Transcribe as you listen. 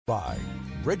by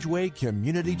Bridgeway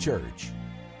Community Church.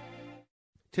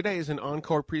 Today is an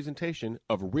encore presentation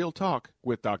of Real Talk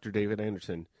with Dr. David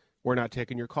Anderson. We're not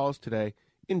taking your calls today.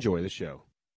 Enjoy the show.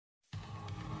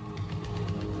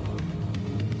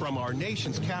 From our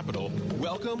nation's capital,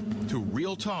 welcome to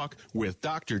Real Talk with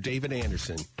Dr. David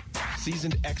Anderson.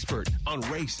 Seasoned expert on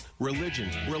race, religion,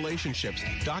 relationships,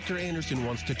 Dr. Anderson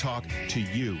wants to talk to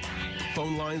you.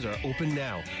 Phone lines are open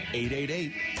now,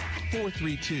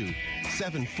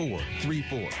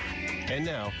 888-432-7434. And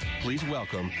now, please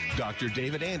welcome Dr.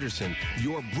 David Anderson,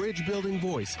 your bridge-building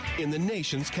voice in the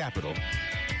nation's capital.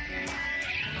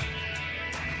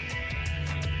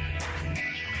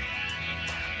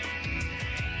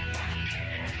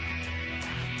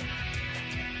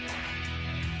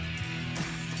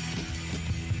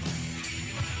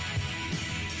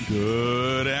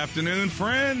 Good afternoon,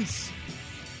 friends.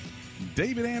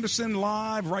 David Anderson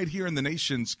live right here in the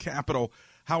nation's capital.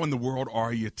 How in the world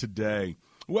are you today?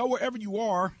 Well, wherever you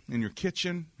are, in your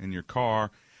kitchen, in your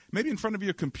car, maybe in front of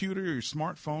your computer or your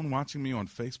smartphone, watching me on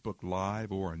Facebook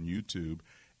Live or on YouTube,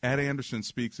 @Anderson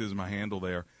Speaks is my handle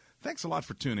there. Thanks a lot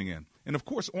for tuning in. And, of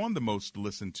course, on the most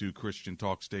listened to Christian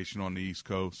talk station on the East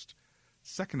Coast,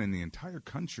 second in the entire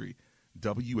country,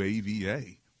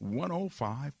 WAVA.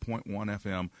 105.1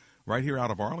 FM, right here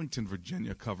out of Arlington,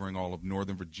 Virginia, covering all of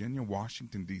Northern Virginia,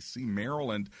 Washington, D.C.,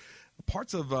 Maryland,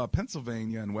 parts of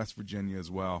Pennsylvania and West Virginia as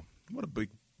well. What a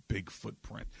big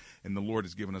footprint. And the Lord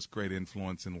has given us great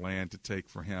influence and land to take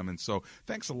for him. And so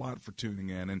thanks a lot for tuning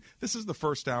in. And this is the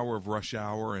first hour of Rush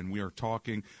Hour, and we are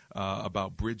talking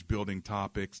about bridge building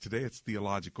topics. Today it's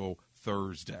Theological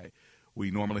Thursday.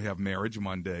 We normally have Marriage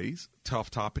Mondays,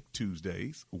 Tough Topic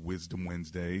Tuesdays, Wisdom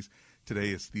Wednesdays. Today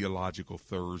is Theological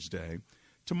Thursday.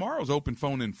 Tomorrow's Open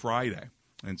Phone In Friday.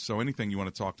 And so anything you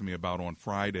want to talk to me about on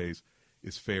Fridays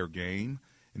is fair game.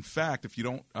 In fact, if you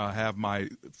don't have my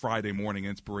Friday morning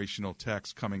inspirational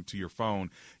text coming to your phone,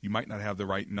 you might not have the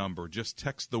right number. Just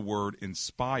text the word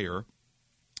INSPIRE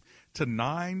to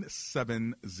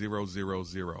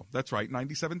 97000. That's right,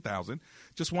 97,000.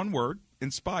 Just one word,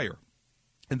 INSPIRE.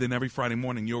 And then every Friday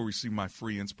morning, you'll receive my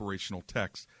free inspirational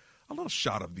text. A little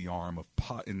shot of the arm of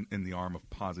in the arm of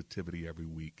positivity every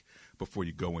week before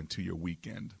you go into your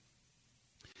weekend.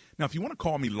 Now, if you want to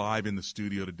call me live in the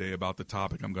studio today about the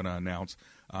topic I'm going to announce,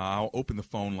 I'll open the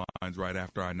phone lines right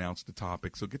after I announce the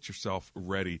topic, so get yourself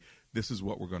ready. This is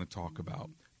what we're going to talk about.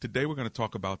 Today we're going to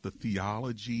talk about the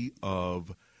theology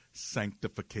of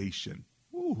sanctification.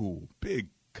 Ooh, big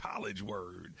college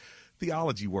word.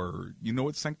 Theology word. You know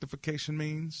what sanctification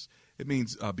means? It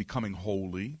means becoming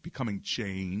holy, becoming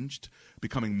changed,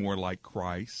 becoming more like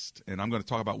Christ. And I'm going to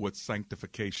talk about what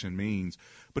sanctification means.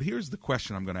 But here's the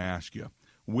question I'm going to ask you.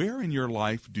 Where in your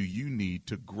life do you need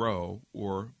to grow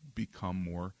or become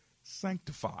more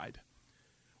sanctified?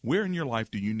 Where in your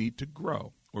life do you need to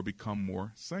grow or become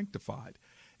more sanctified?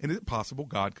 And is it possible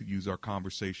God could use our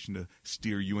conversation to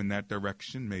steer you in that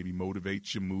direction, maybe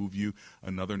motivate you, move you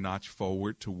another notch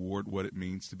forward toward what it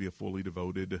means to be a fully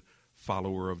devoted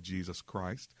follower of Jesus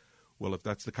Christ? Well, if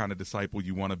that's the kind of disciple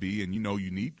you want to be, and you know you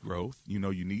need growth, you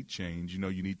know you need change, you know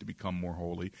you need to become more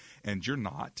holy, and you're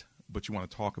not, but you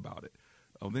want to talk about it,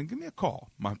 then give me a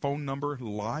call. My phone number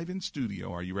live in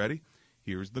studio. Are you ready?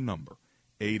 Here's the number,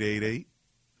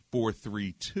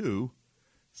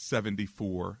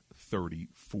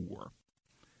 888-432-7434.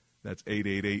 That's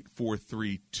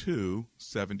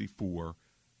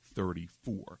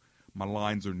 888-432-7434. My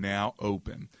lines are now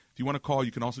open. If you want to call,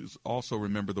 you can also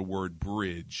remember the word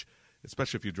bridge,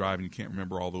 especially if you're driving, you can't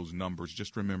remember all those numbers.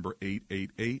 Just remember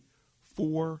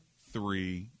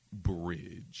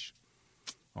 888-43-BRIDGE.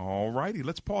 All righty,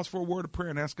 let's pause for a word of prayer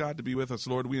and ask God to be with us.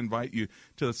 Lord, we invite you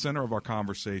to the center of our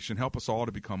conversation. Help us all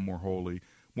to become more holy,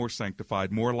 more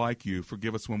sanctified, more like you.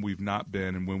 Forgive us when we've not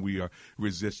been and when we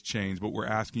resist change. But we're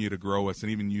asking you to grow us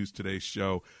and even use today's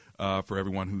show for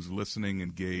everyone who's listening,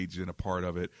 engaged, and a part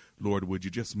of it. Lord, would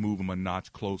you just move them a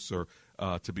notch closer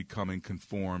to becoming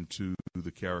conformed to the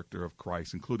character of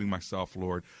Christ, including myself,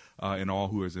 Lord, and all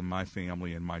who is in my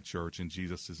family and my church. In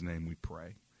Jesus' name we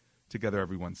pray. Together,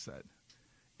 everyone said,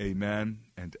 amen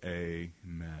and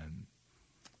amen.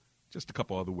 Just a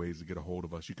couple other ways to get a hold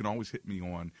of us. You can always hit me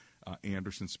on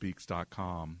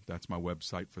AndersonSpeaks.com. That's my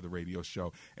website for the radio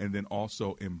show. And then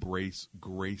also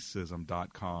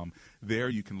EmbraceGracism.com. There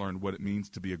you can learn what it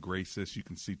means to be a gracist. You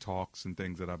can see talks and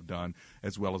things that I've done,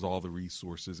 as well as all the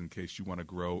resources in case you want to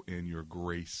grow in your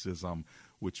gracism,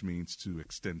 which means to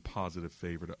extend positive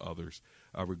favor to others,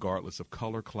 regardless of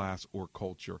color, class, or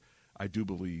culture. I do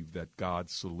believe that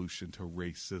God's solution to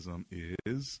racism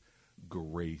is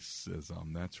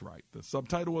gracism. That's right. The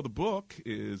subtitle of the book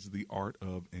is The Art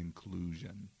of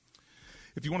Inclusion.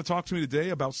 If you want to talk to me today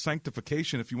about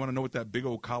sanctification, if you want to know what that big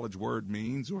old college word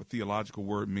means or theological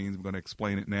word means, I'm going to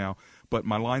explain it now. But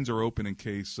my lines are open in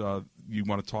case you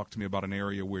want to talk to me about an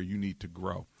area where you need to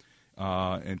grow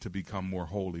and to become more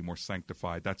holy, more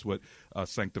sanctified. That's what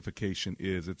sanctification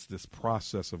is. It's this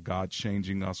process of God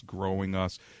changing us, growing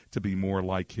us to be more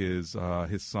like his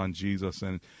son Jesus.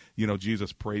 And,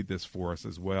 Jesus prayed this for us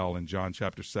as well in John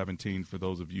chapter 17. For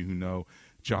those of you who know,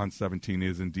 John 17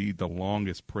 is indeed the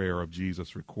longest prayer of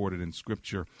Jesus recorded in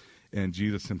Scripture. And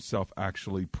Jesus himself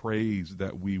actually prays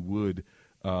that we would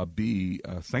be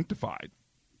sanctified.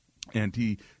 And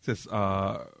he says,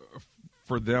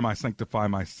 for them I sanctify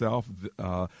myself,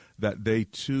 that they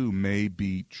too may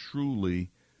be truly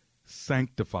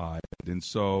sanctified. And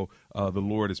so the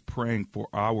Lord is praying for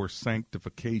our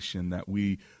sanctification, that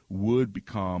we would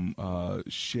become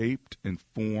shaped and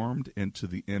formed into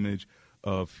the image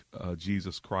of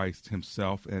Jesus Christ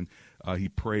himself. And he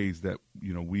prays that,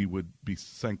 we would be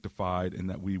sanctified and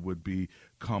that we would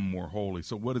become more holy.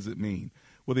 So what does it mean?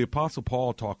 Well, the Apostle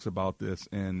Paul talks about this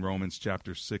in Romans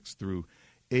chapter 6 through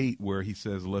 8, where he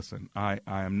says, listen, I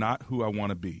am not who I want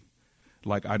to be.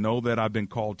 Like, I know that I've been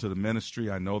called to the ministry.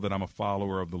 I know that I'm a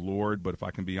follower of the Lord. But if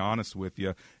I can be honest with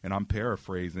you, and I'm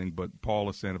paraphrasing, but Paul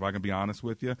is saying, if I can be honest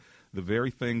with you, the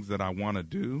very things that I want to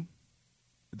do,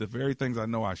 the very things I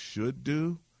know I should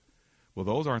do, well,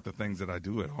 those aren't the things that I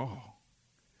do at all.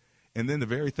 And then the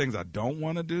very things I don't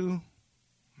want to do,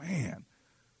 man,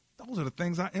 those are the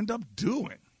things I end up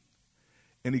doing.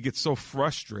 And he gets so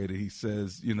frustrated. He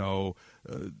says, Lord,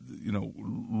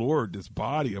 this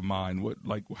body of mine,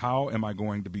 how am I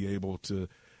going to be able to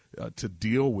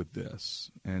deal with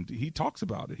this? And he talks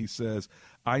about it. He says,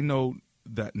 I know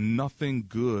that nothing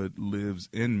good lives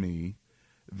in me,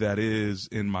 that is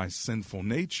in my sinful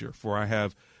nature. For I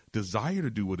have desire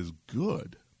to do what is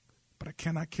good, but I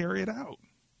cannot carry it out.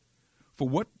 For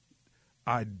what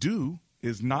I do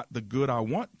is not the good I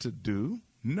want to do.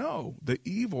 No, the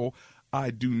evil I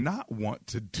do not want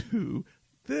to do,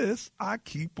 this I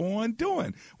keep on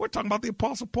doing. We're talking about the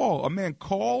Apostle Paul, a man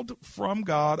called from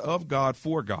God, of God,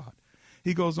 for God.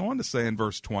 He goes on to say in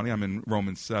verse 20, I'm in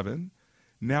Romans 7,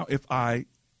 now if I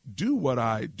do what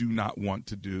I do not want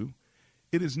to do,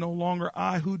 it is no longer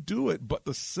I who do it, but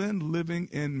the sin living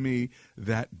in me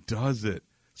that does it.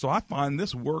 So I find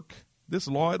this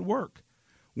law at work.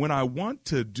 When I want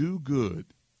to do good,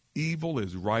 evil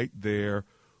is right there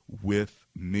with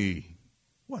me.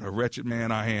 What a wretched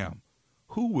man I am.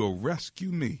 Who will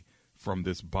rescue me from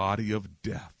this body of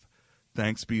death?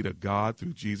 Thanks be to God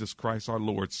through Jesus Christ our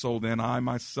Lord. So then I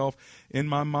myself in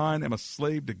my mind am a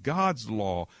slave to God's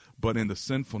law, but in the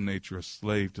sinful nature a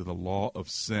slave to the law of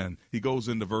sin. He goes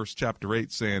into verse chapter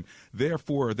 8 saying,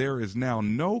 therefore there is now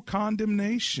no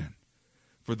condemnation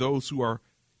for those who are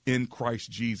in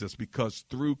Christ Jesus, because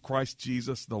through Christ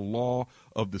Jesus the law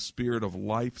of the Spirit of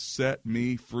life set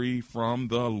me free from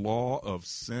the law of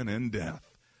sin and death.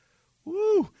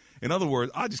 Woo! In other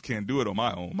words, I just can't do it on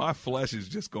my own. My flesh is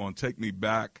just going to take me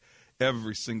back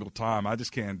every single time. I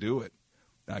just can't do it.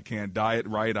 I can't diet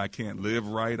right. I can't live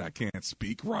right. I can't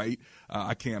speak right.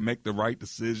 I can't make the right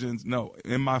decisions. No,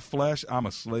 in my flesh, I'm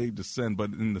a slave to sin,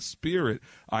 but in the Spirit,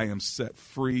 I am set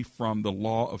free from the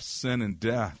law of sin and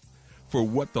death. For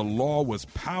what the law was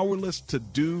powerless to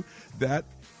do, that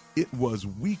it was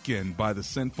weakened by the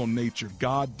sinful nature,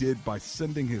 God did by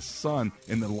sending his Son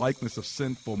in the likeness of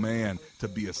sinful man to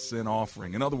be a sin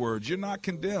offering. In other words, you're not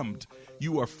condemned.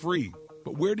 You are free.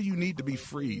 But where do you need to be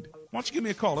freed? Why don't you give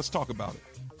me a call? Let's talk about it.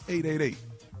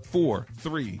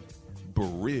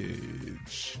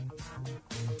 888-43-BRIDGE.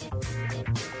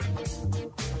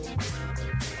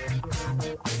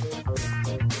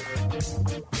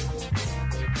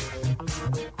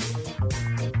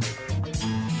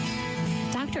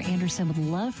 Dr. Anderson would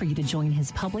love for you to join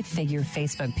his public figure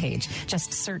Facebook page.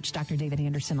 Just search Dr. David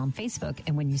Anderson on Facebook,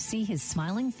 and when you see his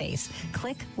smiling face,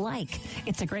 click like.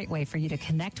 It's a great way for you to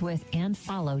connect with and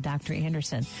follow Dr.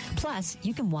 Anderson. Plus,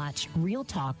 you can watch Real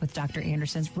Talk with Dr.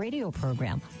 Anderson's radio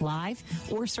program live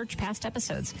or search past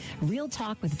episodes. Real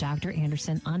Talk with Dr.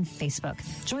 Anderson on Facebook.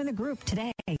 Join the group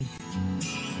today.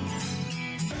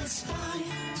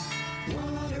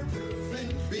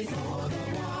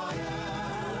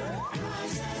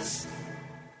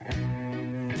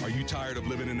 Are you tired of of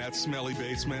living in that smelly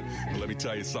basement? Well, let me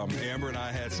tell you something. Amber and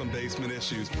I had some basement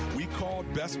issues. We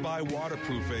called Best Buy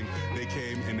Waterproofing. They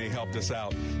came and they helped us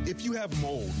out. If you have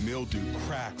mold, mildew,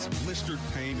 cracks, blistered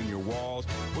paint in your walls,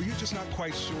 or you're just not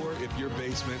quite sure if your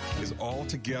basement is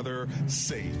altogether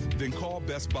safe, then call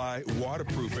Best Buy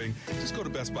Waterproofing. Just go to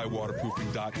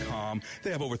bestbuywaterproofing.com.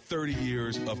 They have over 30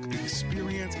 years of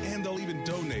experience, and they'll even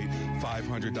donate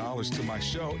 $500 to my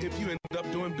show if you end up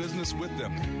doing business with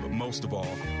them. But most of all,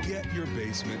 get your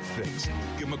basement fixed.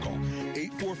 Give them a call,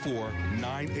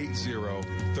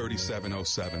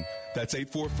 844-980-3707. That's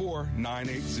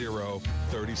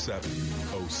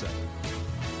 844-980-3707.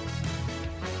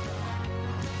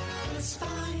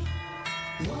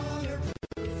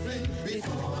 Waterproofing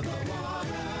before the water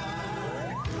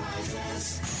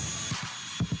rises.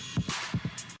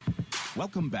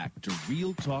 Welcome back to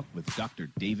Real Talk with Dr.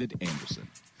 David Anderson.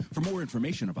 For more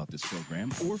information about this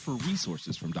program or for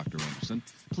resources from Dr. Anderson,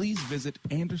 please visit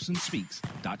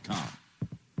AndersonSpeaks.com.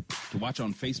 To watch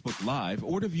on Facebook Live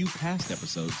or to view past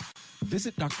episodes,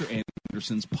 visit Dr.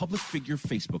 Anderson's public figure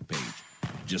Facebook page.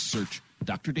 Just search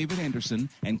Dr. David Anderson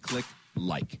and click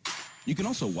like. You can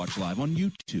also watch live on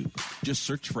YouTube. Just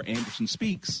search for Anderson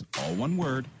Speaks, all one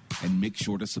word, and make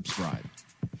sure to subscribe.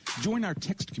 Join our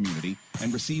text community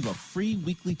and receive a free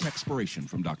weekly textpiration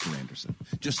from Dr. Anderson.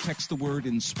 Just text the word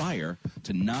INSPIRE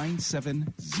to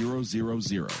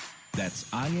 97000. That's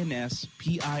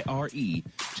INSPIRE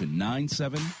to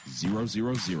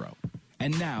 97000.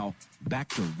 And now, back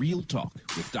to Real Talk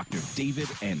with Dr. David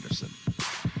Anderson.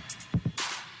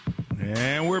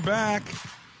 And we're back.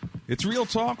 It's Real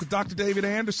Talk with Dr. David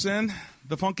Anderson.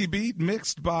 The funky beat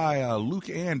mixed by Luke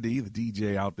Andy, the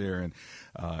DJ out there in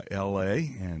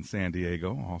L.A. and San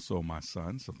Diego, also my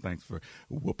son. So thanks for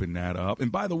whooping that up. And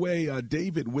by the way,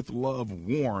 David with Love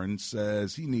Warren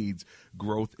says he needs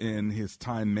growth in his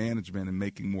time management and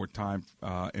making more time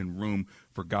and room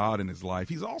for God in his life.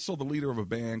 He's also the leader of a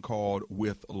band called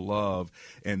With Love,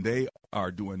 and they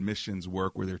are doing missions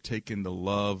work where they're taking the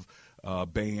love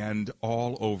band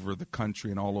all over the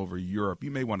country and all over Europe. You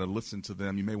may want to listen to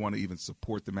them. You may want to even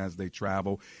support them as they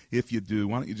travel. If you do,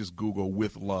 why don't you just Google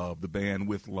With Love, the band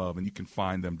With Love, and you can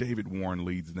find them. David Warren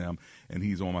leads them, and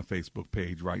he's on my Facebook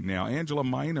page right now. Angela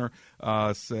Miner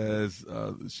says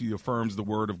she affirms the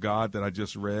word of God that I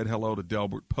just read. Hello to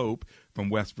Delbert Pope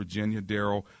from West Virginia.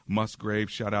 Daryl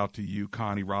Musgrave, shout out to you.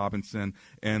 Connie Robinson,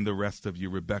 and the rest of you.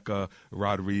 Rebecca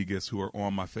Rodriguez, who are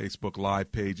on my Facebook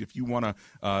Live page. If you want to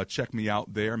check me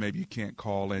out there, maybe you can't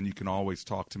call in, you can always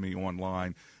talk to me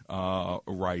online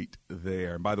right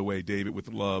there. And by the way, David with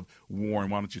Love Warren,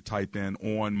 why don't you type in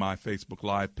on my Facebook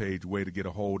Live page, way to get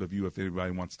a hold of you if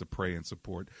anybody wants to pray and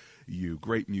support you.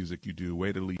 Great music you do,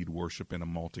 way to lead worship in a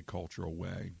multicultural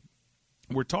way.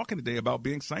 We're talking today about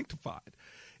being sanctified.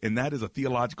 And that is a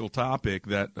theological topic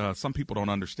that some people don't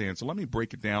understand. So let me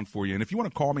break it down for you. And if you want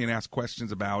to call me and ask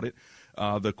questions about it,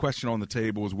 the question on the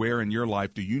table is, where in your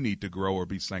life do you need to grow or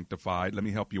be sanctified? Let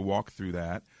me help you walk through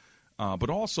that.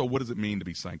 But also, what does it mean to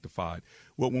be sanctified?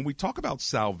 Well, when we talk about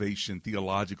salvation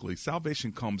theologically,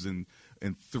 salvation comes in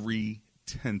three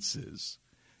tenses.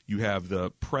 You have the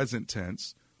present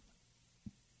tense,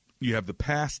 you have the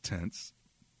past tense,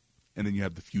 and then you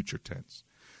have the future tense.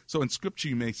 So in Scripture,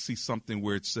 you may see something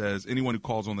where it says, anyone who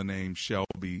calls on the name shall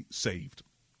be saved.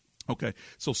 Okay,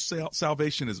 so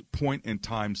salvation is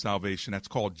point-in-time salvation. That's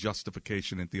called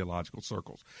justification in theological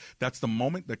circles. That's the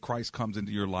moment that Christ comes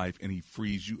into your life and he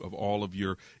frees you of all of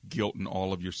your guilt and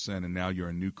all of your sin, and now you're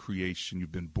a new creation.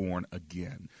 You've been born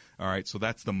again. All right, so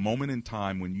that's the moment in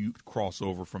time when you cross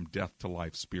over from death to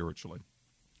life spiritually.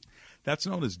 That's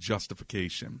known as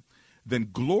justification. Then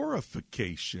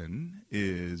glorification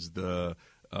is the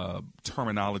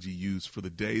terminology used for the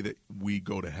day that we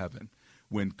go to heaven.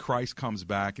 When Christ comes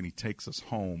back and he takes us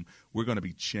home, we're going to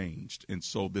be changed. And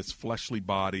so this fleshly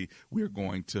body we're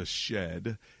going to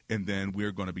shed, and then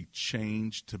we're going to be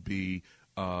changed to be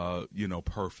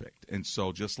perfect. And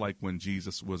so just like when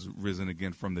Jesus was risen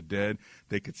again from the dead,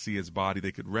 they could see his body,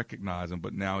 they could recognize him,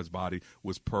 but now his body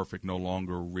was perfect, no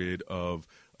longer rid of,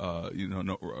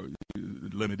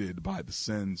 limited by the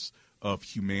sins of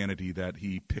humanity that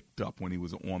he picked up when he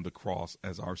was on the cross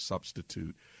as our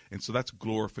substitute. And so that's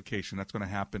glorification. That's going to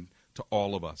happen to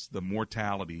all of us. The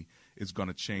mortality is going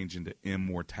to change into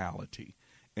immortality,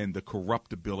 and the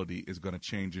corruptibility is going to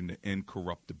change into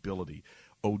incorruptibility.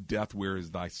 O death, where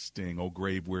is thy sting? O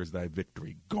grave, where is thy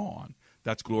victory? Gone.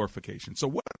 That's glorification. So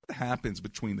what happens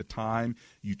between the time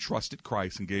you trusted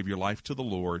Christ and gave your life to the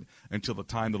Lord until the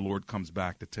time the Lord comes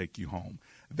back to take you home?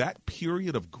 That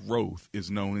period of growth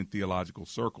is known in theological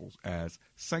circles as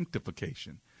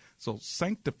sanctification. So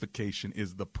sanctification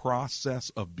is the process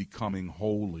of becoming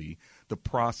holy, the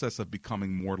process of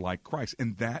becoming more like Christ.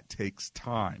 And that takes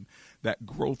time. That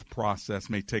growth process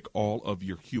may take all of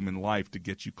your human life to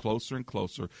get you closer and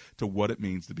closer to what it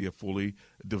means to be a fully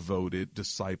devoted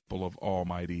disciple of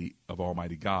Almighty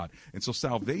God. And so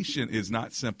salvation is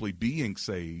not simply being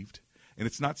saved, and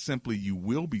it's not simply you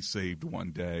will be saved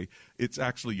one day. It's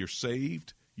actually you're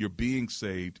saved, you're being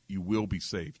saved, you will be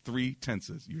saved. 3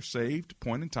 tenses. You're saved,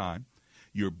 point in time.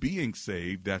 You're being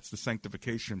saved. That's the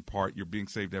sanctification part. You're being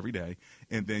saved every day.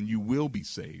 And then you will be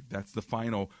saved. That's the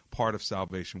final part of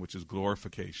salvation, which is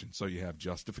glorification. So you have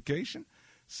justification,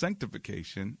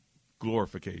 sanctification,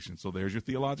 glorification. So there's your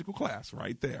theological class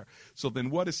right there. So then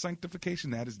what is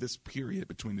sanctification? That is this period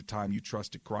between the time you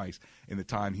trusted Christ and the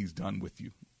time he's done with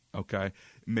you, okay,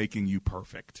 making you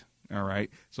perfect. All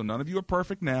right. So none of you are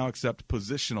perfect now except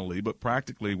positionally, but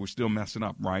practically we're still messing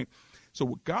up, right? So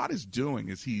what God is doing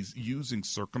is he's using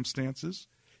circumstances.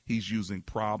 He's using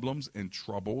problems and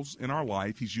troubles in our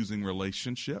life. He's using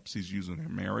relationships. He's using our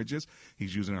marriages.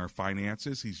 He's using our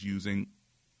finances. He's using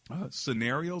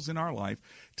scenarios in our life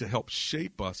to help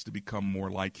shape us to become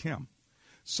more like him.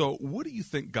 So what do you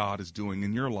think God is doing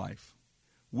in your life?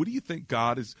 What do you think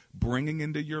God is bringing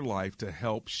into your life to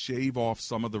help shave off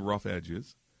some of the rough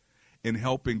edges and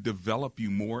helping develop you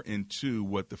more into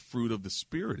what the fruit of the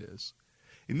Spirit is?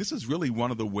 And this is really one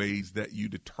of the ways that you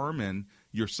determine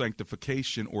your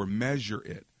sanctification or measure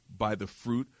it, by the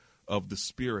fruit of the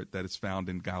Spirit that is found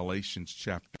in Galatians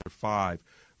chapter 5,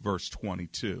 verse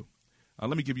 22.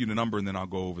 Let me give you the number and then I'll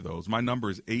go over those. My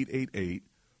number is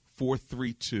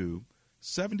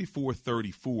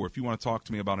 888-432-7434. If you want to talk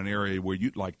to me about an area where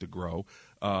you'd like to grow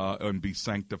and be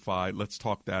sanctified, let's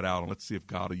talk that out and let's see if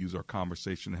God will use our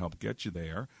conversation to help get you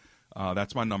there.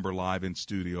 That's my number live in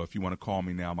studio. If you want to call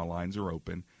me now, my lines are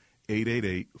open,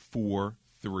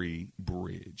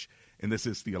 888-43-BRIDGE. And this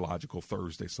is Theological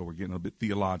Thursday, so we're getting a bit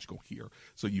theological here.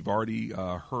 So you've already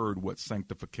heard what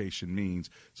sanctification means.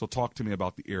 So talk to me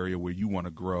about the area where you want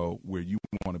to grow, where you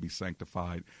want to be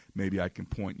sanctified. Maybe I can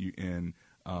point you in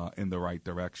the right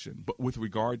direction. But with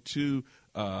regard to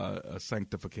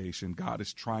sanctification, God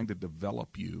is trying to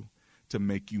develop you to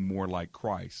make you more like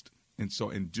Christ. And so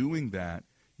in doing that,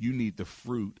 you need the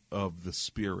fruit of the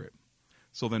Spirit.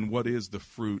 So then what is the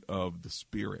fruit of the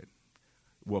Spirit?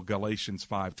 Well, Galatians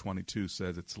 5:22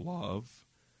 says it's love,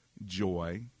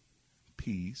 joy,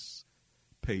 peace,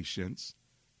 patience,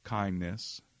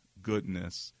 kindness,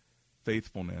 goodness,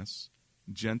 faithfulness,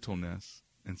 gentleness,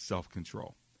 and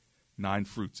self-control. 9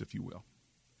 fruits, if you will.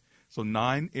 So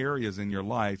 9 areas in your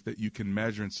life that you can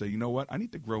measure and say, you know what, I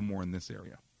need to grow more in this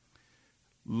area.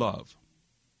 Love,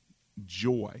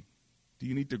 joy. Do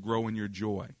you need to grow in your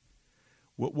joy?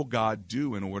 What will God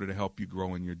do in order to help you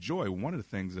grow in your joy? One of the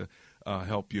things that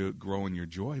help you grow in your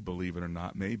joy, believe it or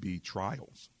not, may be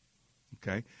trials.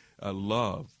 Okay?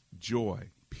 Love,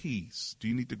 joy, peace. Do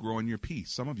you need to grow in your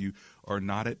peace? Some of you are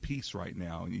not at peace right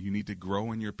now. You need to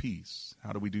grow in your peace.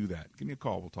 How do we do that? Give me a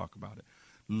call. We'll talk about it.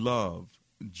 Love,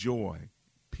 joy,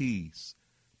 peace,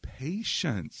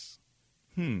 patience.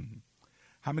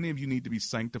 How many of you need to be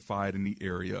sanctified in the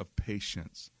area of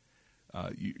patience?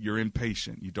 You're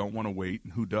impatient. You don't want to wait.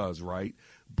 Who does, right?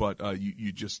 But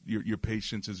your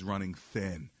patience is running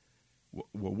thin.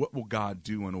 Well, what will God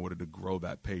do in order to grow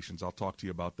that patience? I'll talk to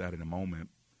you about that in a moment.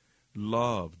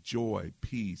 Love, joy,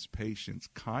 peace, patience,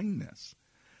 kindness.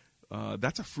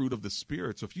 That's a fruit of the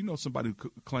Spirit. So if you know somebody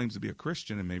who claims to be a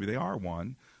Christian, and maybe they are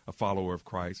one, a follower of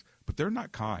Christ, but they're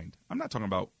not kind. I'm not talking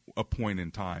about a point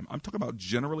in time. I'm talking about,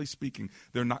 generally speaking,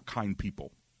 they're not kind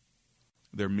people.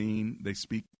 They're mean. They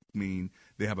speak mean.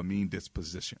 They have a mean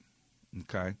disposition.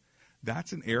 Okay?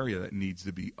 That's an area that needs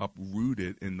to be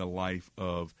uprooted in the life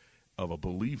of a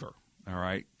believer. All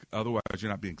right? Otherwise,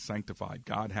 you're not being sanctified.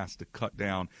 God has to cut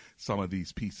down some of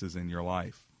these pieces in your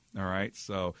life. All right?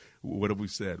 So what have we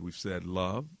said? We've said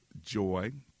love,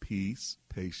 joy, peace,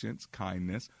 patience,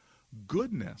 kindness,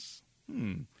 goodness.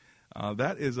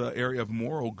 That is an area of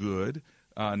moral good.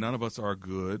 None of us are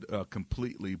good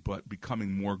completely, but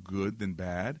becoming more good than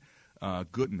bad.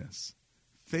 Goodness.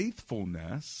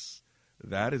 Faithfulness,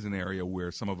 that is an area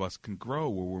where some of us can grow,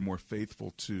 where we're more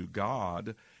faithful to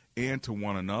God and to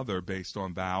one another based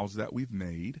on vows that we've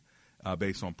made,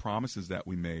 based on promises that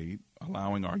we made,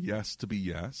 allowing our yes to be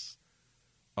yes,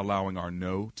 allowing our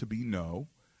no to be no,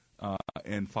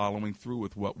 and following through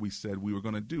with what we said we were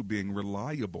going to do, being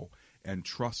reliable and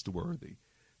trustworthy.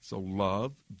 So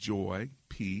love, joy,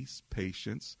 peace,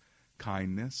 patience,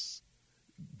 kindness,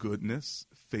 goodness,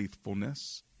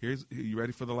 faithfulness. You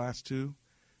ready for the last 2?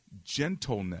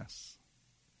 Gentleness.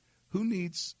 Who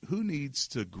needs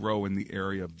to grow in the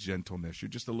area of gentleness? You're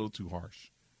just a little too harsh.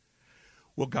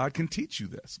 Well, God can teach you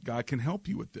this. God can help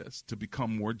you with this to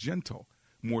become more gentle,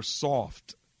 more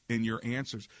soft in your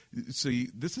answers. See,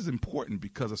 this is important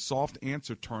because a soft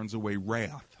answer turns away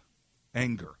wrath,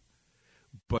 anger.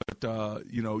 But,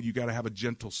 you got to have a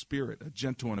gentle spirit. A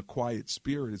gentle and a quiet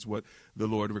spirit is what the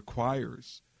Lord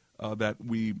requires, that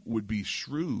we would be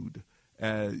shrewd,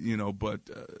 but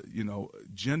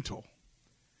gentle.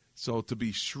 So to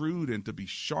be shrewd and to be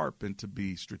sharp and to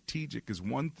be strategic is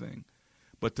one thing,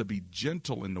 but to be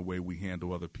gentle in the way we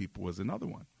handle other people is another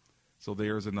one. So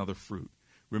there's another fruit.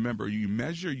 Remember, you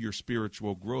measure your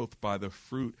spiritual growth by the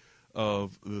fruit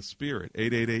of the Spirit.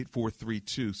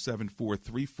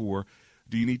 888-432-7434.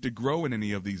 Do you need to grow in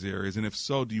any of these areas? And if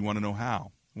so, do you want to know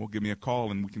how? Well, give me a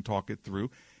call and we can talk it through.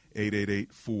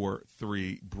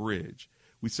 888-43-BRIDGE.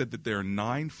 We said that there are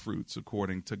 9 fruits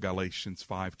according to Galatians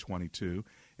 5:22.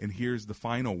 And here's the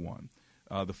final one.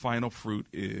 The final fruit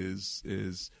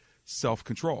is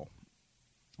self-control.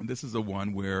 And this is the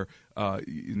one where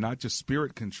not just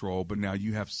spirit control, but now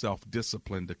you have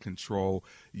self-discipline to control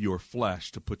your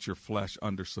flesh, to put your flesh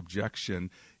under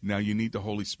subjection. Now you need the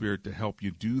Holy Spirit to help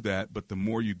you do that, but the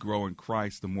more you grow in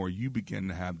Christ, the more you begin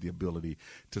to have the ability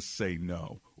to say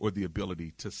no or the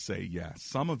ability to say yes.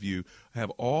 Some of you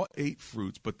have all 8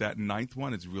 fruits, but that 9th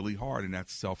one is really hard, and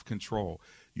that's self-control.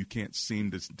 You can't seem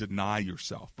to deny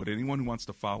yourself. But anyone who wants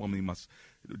to follow me must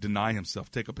deny himself,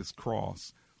 take up his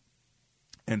cross,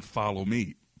 and follow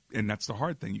me. And that's the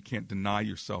hard thing. You can't deny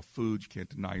yourself food. You can't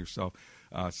deny yourself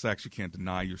sex. You can't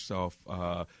deny yourself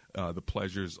the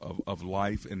pleasures of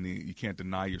life. And you can't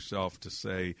deny yourself to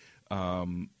say,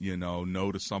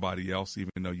 no to somebody else,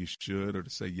 even though you should, or to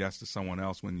say yes to someone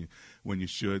else when you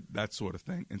should, that sort of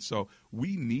thing. And so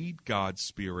we need God's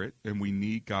Spirit and we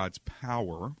need God's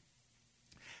power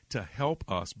to help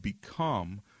us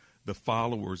become the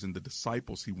followers and the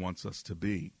disciples he wants us to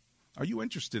be. Are you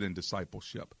interested in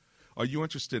discipleship? Are you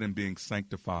interested in being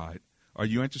sanctified? Are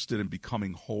you interested in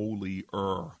becoming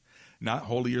holier? Not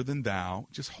holier than thou,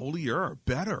 just holier,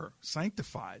 better,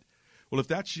 sanctified. Well, if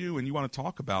that's you and you want to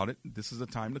talk about it, this is the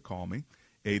time to call me,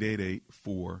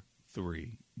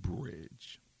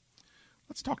 888-43-BRIDGE.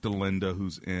 Let's talk to Linda,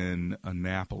 who's in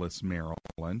Annapolis,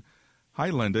 Maryland. Hi,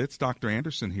 Linda. It's Dr.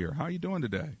 Anderson here. How are you doing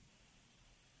today?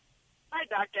 Hi,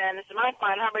 Dr. Anderson. I'm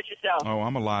fine. How about yourself? Oh,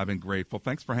 I'm alive and grateful.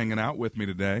 Thanks for hanging out with me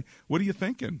today. What are you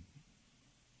thinking?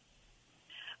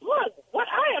 Look, what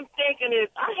I am thinking is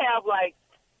I have,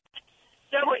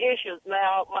 several issues.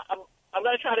 Now, I'm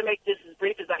going to try to make this as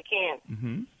brief as I can.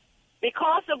 Mm-hmm.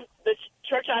 Because of the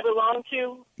church I belong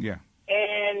to, yeah,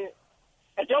 and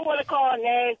I don't want to call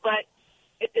names, but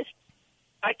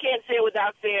I can't say it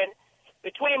without saying,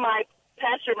 between my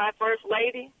pastor and my first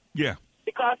lady, yeah,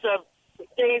 because of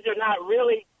things are not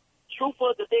really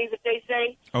truthful, the things that they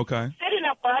say. Okay. Sitting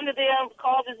up under them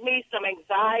causes me some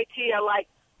anxiety.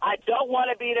 I don't want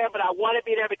to be there, but I want to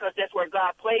be there because that's where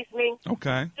God placed me.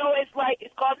 Okay. So it's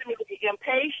causing me to be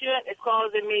impatient. It's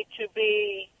causing me to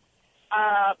be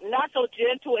not so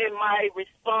gentle in my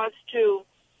response to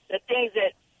the things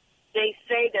that they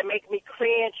say that make me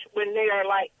cringe when they are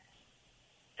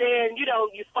saying,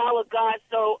 you follow God.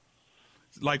 So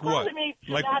like what?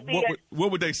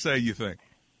 What would they say, you think?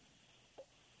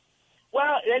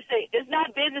 Well, let's say it's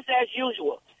not business as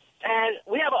usual. And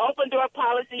we have an open door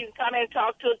policy. You can come in and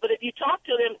talk to us. But if you talk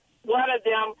to them, one of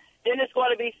them, then it's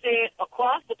going to be said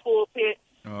across the pulpit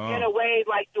in a way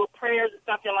like through prayers or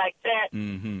something like that.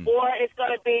 Mm-hmm. Or it's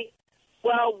going to be,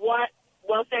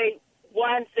 say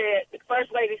one said, the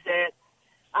first lady said,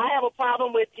 I have a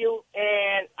problem with you,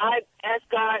 and I ask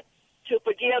God to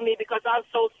forgive me because I'm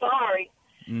so sorry.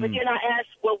 But then I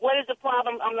asked, well, what is the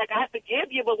problem? I'm like, I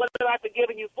forgive you, but what have I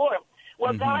forgiven you for?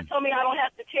 Well, God told me I don't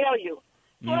have to tell you.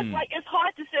 So it's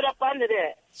hard to sit up under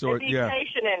that. So, and be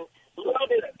patient and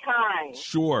loving and kind.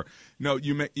 Sure. No,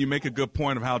 you make a good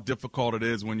point of how difficult it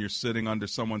is when you're sitting under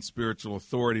someone's spiritual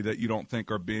authority that you don't think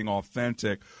are being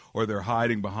authentic, or they're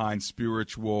hiding behind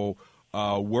spiritual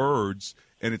words.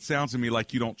 And it sounds to me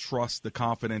like you don't trust the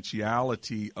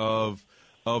confidentiality of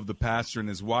the pastor and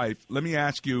his wife. Let me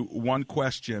ask you one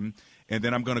question, and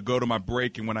then I'm going to go to my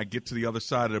break. And when I get to the other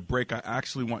side of the break, I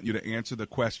actually want you to answer the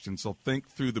question. So think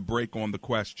through the break on the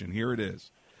question. Here it is.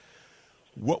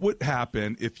 What would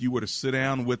happen if you were to sit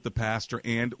down with the pastor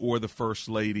and or the first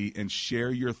lady and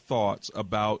share your thoughts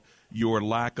about your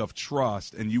lack of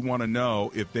trust, and you want to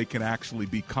know if they can actually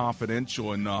be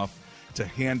confidential enough to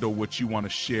handle what you want to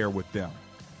share with them?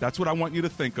 That's what I want you to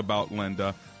think about,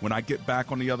 Linda. When I get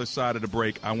back on the other side of the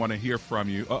break, I want to hear from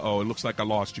you. It looks like I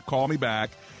lost you. Call me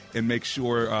back and make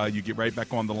sure you get right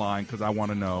back on the line, because I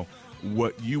want to know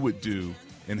what you would do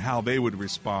and how they would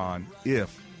respond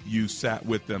if you sat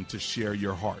with them to share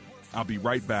your heart. I'll be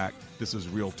right back. This is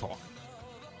Real Talk.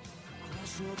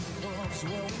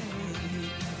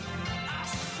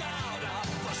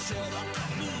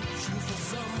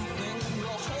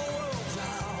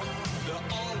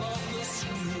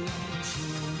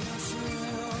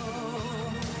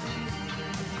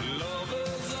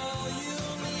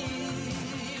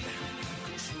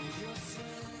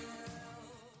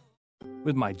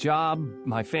 With my job,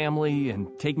 my family, and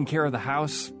taking care of the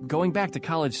house, going back to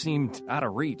college seemed out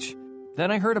of reach. Then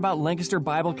I heard about Lancaster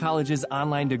Bible College's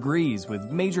online degrees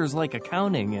with majors like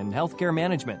accounting and healthcare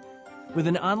management. With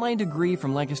an online degree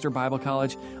from Lancaster Bible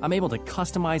College, I'm able to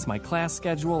customize my class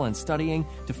schedule and studying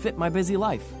to fit my busy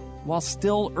life, while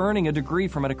still earning a degree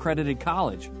from an accredited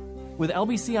college. With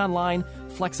LBC Online,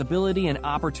 flexibility and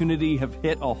opportunity have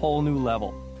hit a whole new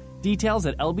level. Details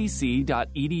at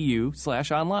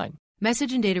lbc.edu/online.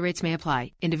 Message and data rates may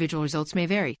apply. Individual results may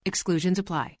vary. Exclusions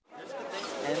apply.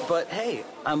 But hey,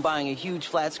 I'm buying a huge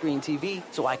flat screen TV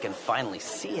so I can finally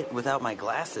see it without my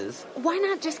glasses. Why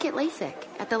not just get LASIK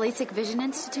at the LASIK Vision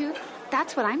Institute?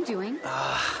 That's what I'm doing.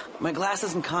 My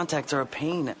glasses and contacts are a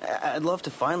pain. I'd love to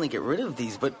finally get rid of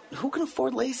these, but who can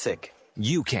afford LASIK?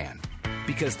 You can.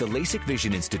 Because the LASIK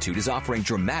Vision Institute is offering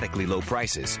dramatically low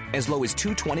prices, as low as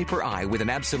 $220 per eye with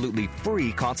an absolutely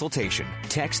free consultation.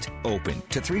 Text OPEN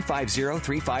to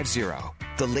 350-350.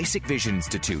 The LASIK Vision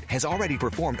Institute has already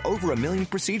performed over 1 million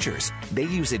procedures. They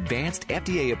use advanced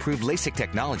FDA-approved LASIK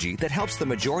technology that helps the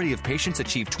majority of patients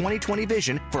achieve 20/20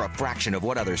 vision for a fraction of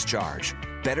what others charge.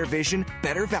 Better vision,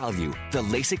 better value. The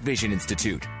LASIK Vision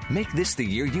Institute. Make this the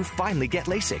year you finally get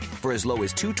LASIK for as low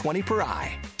as $220 per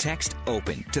eye. Text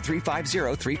OPEN to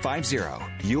 350-350.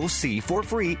 You'll see for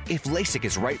free if LASIK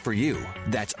is right for you.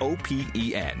 That's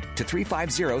OPEN to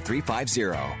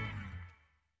 350-350.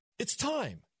 It's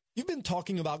time. You've been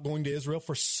talking about going to Israel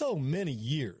for so many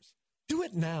years. Do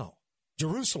it now.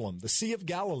 Jerusalem, the Sea of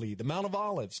Galilee, the Mount of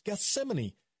Olives,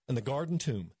 Gethsemane, and the Garden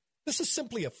Tomb. This is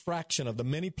simply a fraction of the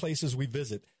many places we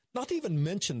visit, not to even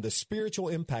mention the spiritual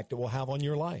impact it will have on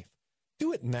your life.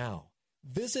 Do it now.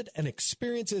 Visit and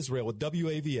experience Israel with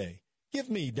WAVA. Give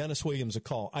me, Dennis Williams, a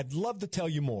call. I'd love to tell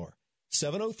you more.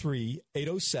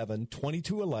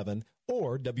 703-807-2211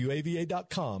 or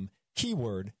WAVA.com,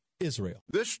 keyword Israel.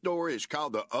 This story is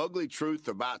called The Ugly Truth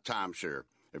About Timeshare.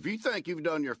 If you think you've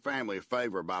done your family a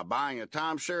favor by buying a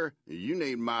timeshare, you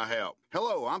need my help.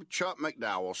 Hello, I'm Chuck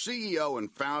McDowell, CEO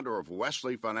and founder of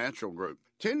Wesley Financial Group.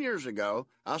 10 years ago,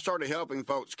 I started helping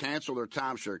folks cancel their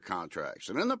timeshare contracts,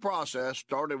 and in the process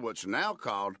started what's now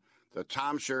called the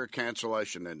timeshare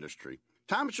cancellation industry.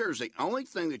 Timeshare is the only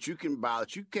thing that you can buy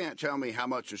that you can't tell me how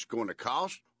much it's going to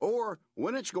cost or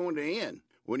when it's going to end.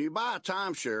 When you buy a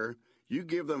timeshare, you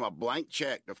give them a blank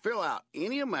check to fill out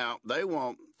any amount they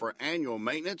want for annual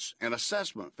maintenance and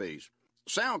assessment fees.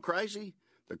 Sound crazy?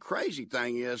 The crazy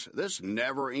thing is, this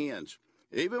never ends.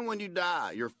 Even when you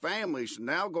die, your family's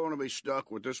now going to be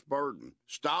stuck with this burden.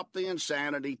 Stop the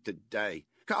insanity today.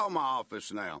 Call my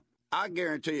office now. I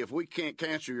guarantee if we can't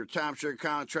cancel your timeshare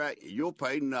contract, you'll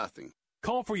pay nothing.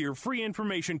 Call for your free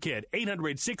information kit,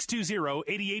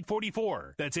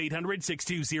 800-620-8844. That's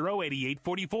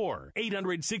 800-620-8844.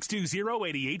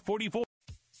 800-620-8844.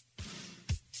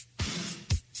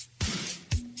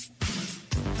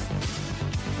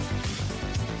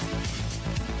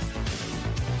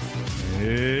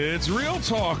 It's Real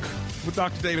Talk with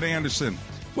Dr. David Anderson.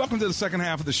 Welcome to the second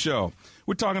half of the show.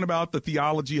 We're talking about the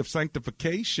theology of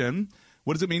sanctification.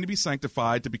 What does it mean to be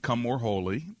sanctified, to become more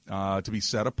holy, to be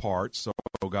set apart, so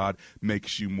God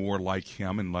makes you more like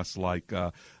him and less like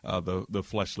the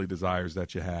fleshly desires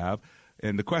that you have?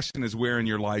 And the question is, where in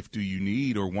your life do you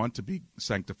need or want to be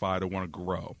sanctified or want to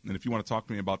grow? And if you want to talk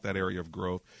to me about that area of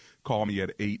growth, call me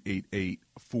at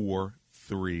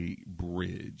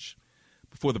 888-43-BRIDGE.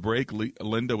 Before the break,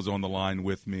 Linda was on the line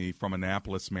with me from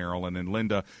Annapolis, Maryland. And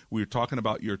Linda, we were talking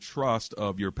about your trust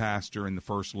of your pastor and the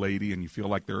first lady, and you feel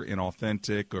like they're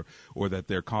inauthentic or that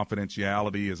their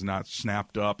confidentiality is not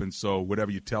snapped up. And so whatever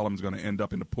you tell them is going to end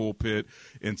up in the pulpit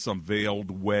in some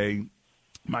veiled way.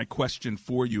 My question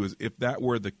for you is, if that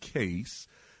were the case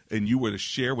and you were to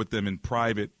share with them in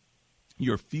private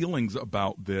your feelings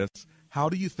about this, how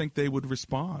do you think they would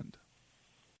respond?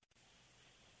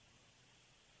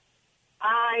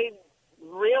 I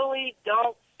really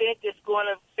don't think it's going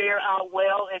to fare out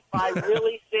well. If I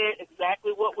really said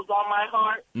exactly what was on my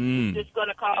heart, it's just going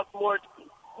to cause more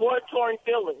war-torn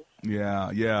feelings.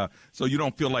 Yeah. So you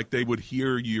don't feel like they would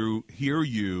hear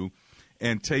you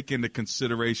and take into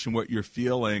consideration what you're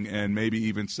feeling and maybe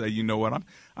even say, you know what,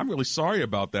 I'm really sorry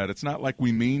about that. It's not like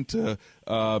we mean to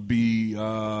be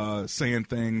saying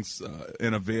things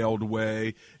in a veiled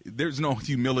way. There's no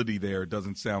humility there, it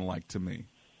doesn't sound like to me.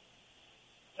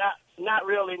 Not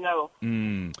really, no.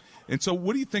 And so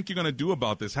what do you think you're going to do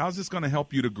about this? How's this going to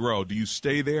help you to grow? Do you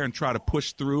stay there and try to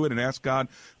push through it and ask God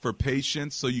for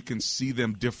patience so you can see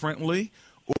them differently?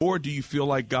 Or do you feel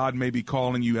like God may be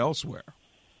calling you elsewhere?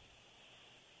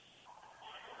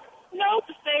 No,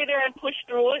 to stay there and push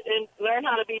through it and learn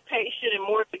how to be patient and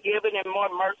more forgiving and more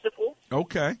merciful.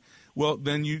 Okay. Well,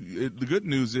 then the good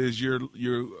news is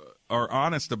you are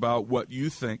honest about what you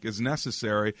think is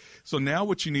necessary. So now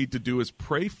what you need to do is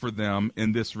pray for them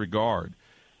in this regard.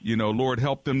 You know, Lord,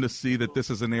 help them to see that this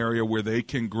is an area where they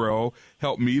can grow.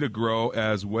 Help me to grow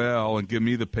as well and give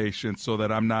me the patience so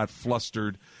that I'm not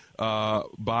flustered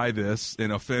by this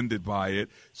and offended by it.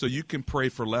 So you can pray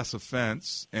for less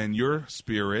offense in your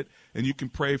spirit, and you can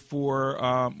pray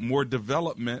for more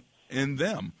development in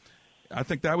them. I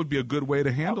think that would be a good way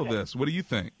to handle this. What do you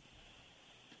think?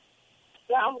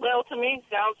 Sounds well to me.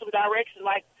 Sounds some direction,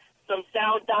 like some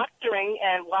sound doctoring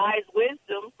and wise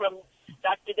wisdom from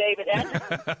Dr. David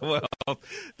Anderson. Well,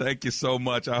 thank you so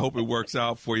much. I hope it works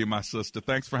out for you, my sister.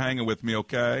 Thanks for hanging with me,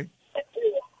 okay?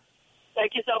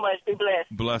 Thank you so much. Be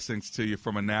blessed. Blessings to you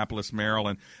from Annapolis,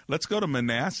 Maryland. Let's go to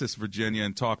Manassas, Virginia,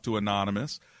 and talk to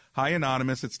Anonymous. Hi,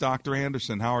 Anonymous. It's Dr.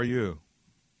 Anderson. How are you?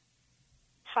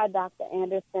 Hi, Dr.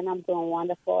 Anderson. I'm doing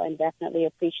wonderful and definitely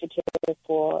appreciative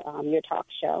for your talk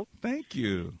show. Thank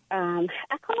you. I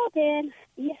called in.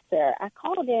 Yes, sir. I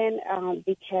called in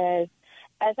because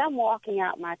as I'm walking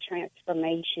out my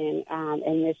transformation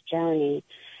in this journey,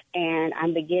 and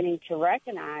I'm beginning to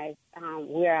recognize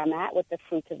where I'm at with the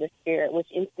fruits of the Spirit, which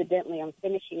incidentally I'm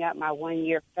finishing up my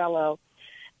one-year fellow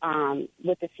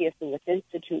with the C.S. Lewis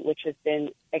Institute, which has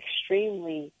been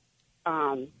extremely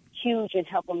huge in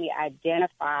helping me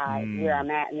identify where I'm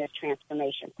at in this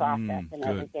transformation process and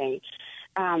everything.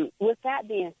 With that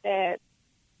being said,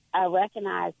 I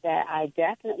recognize that I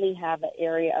definitely have an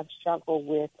area of struggle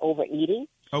with overeating.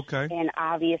 Okay. And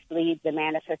obviously the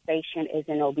manifestation is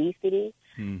in obesity.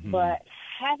 But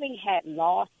having had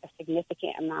lost a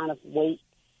significant amount of weight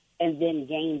and then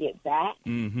gained it back,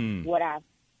 what I've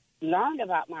learned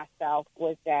about myself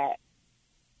was that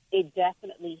it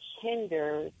definitely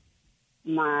hinders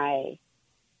my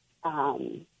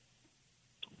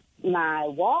my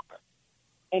walk,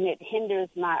 and it hinders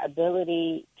my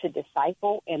ability to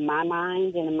disciple in my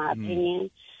mind and in my opinion.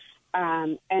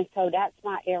 And so that's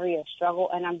my area of struggle,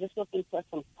 and I'm just looking for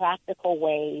some practical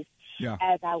ways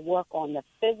as I work on the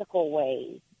physical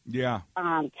ways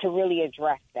to really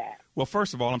address that. Well,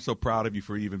 first of all, I'm so proud of you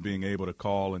for even being able to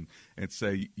call and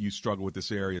say you struggle with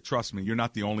this area. Trust me, you're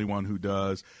not the only one who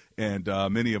does, and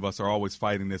many of us are always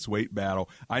fighting this weight battle.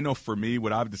 I know for me,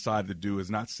 what I've decided to do is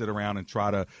not sit around and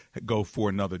try to go for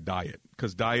another diet,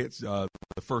 because diets, the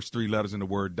first three letters in the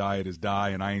word diet is die,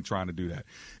 and I ain't trying to do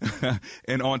that.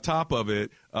 And on top of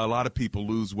it, a lot of people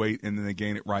lose weight and then they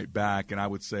gain it right back, and I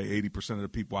would say 80% of the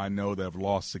people I know that have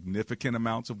lost significant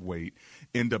amounts of weight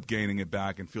end up gaining it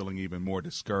back and feeling even more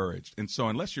discouraged. And so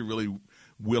unless you're really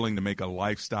willing to make a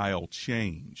lifestyle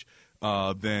change,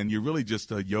 then you're really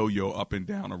just a yo-yo up and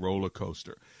down a roller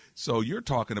coaster. So you're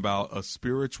talking about a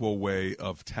spiritual way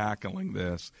of tackling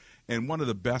this. And one of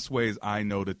the best ways I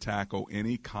know to tackle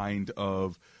any kind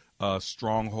of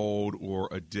stronghold or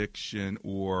addiction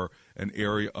or an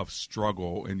area of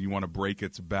struggle, and you want to break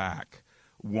its back,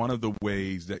 one of the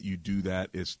ways that you do that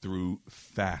is through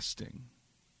fasting.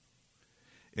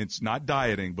 It's not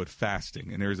dieting, but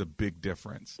fasting, and there's a big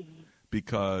difference,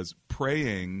 because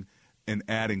praying and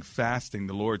adding fasting,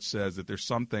 the Lord says that there's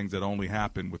some things that only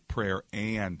happen with prayer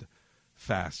and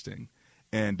fasting.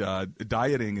 And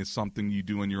dieting is something you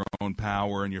do in your own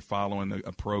power, and you're following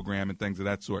a program and things of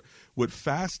that sort. What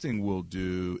fasting will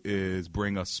do is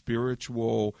bring a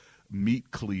spiritual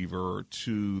meat cleaver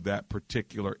to that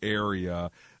particular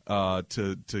area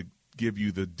to give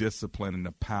you the discipline and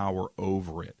the power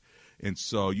over it. And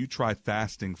so you try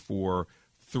fasting for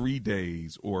 3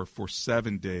 days or for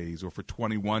 7 days or for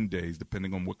 21 days,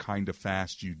 depending on what kind of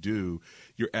fast you do.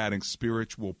 You're adding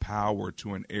spiritual power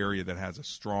to an area that has a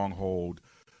stronghold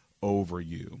over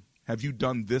you. Have you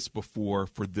done this before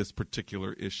for this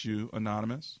particular issue,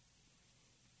 Anonymous?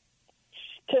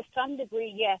 To some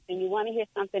degree, yes. And you want to hear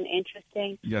something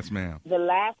interesting? Yes, ma'am. The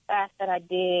last fast that I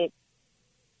did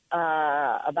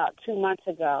about 2 months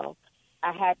ago,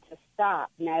 I had to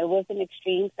stop. Now, it was an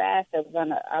extreme fast. I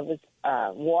was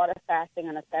water fasting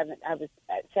on I was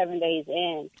 7 days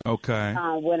in. Okay.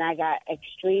 When I got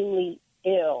extremely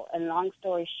ill, and long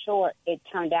story short, it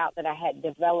turned out that I had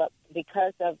developed,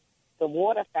 because of the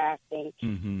water fasting,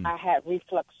 I had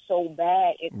reflux so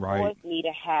bad it caused me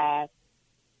to have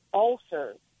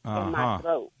ulcers in my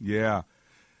throat. Yeah.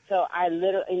 So I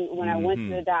literally, when I went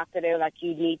to the doctor, they were like,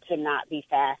 "You need to not be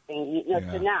fasting."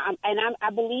 So now, I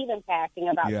believe in fasting.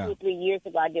 About 2 or 3 years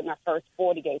ago, I did my first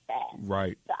 40-day fast.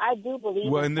 Right. So I do believe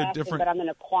in fasting, but I'm in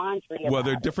a quandary about it. Well,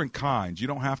 there are different kinds. You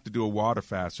don't have to do a water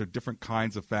fast. There are different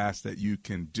kinds of fast that you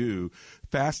can do.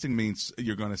 Fasting means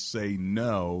you're going to say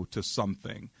no to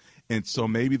something. And so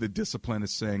maybe the discipline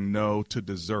is saying no to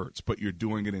desserts, but you're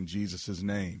doing it in Jesus'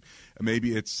 name.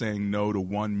 Maybe it's saying no to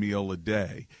one meal a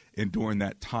day. And during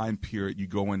that time period, you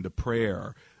go into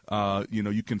prayer.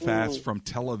 You can fast from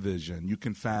television. You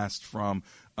can fast from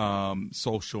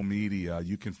social media.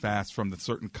 You can fast from the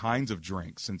certain kinds of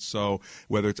drinks. And so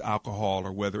whether it's alcohol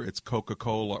or whether it's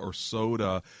Coca-Cola or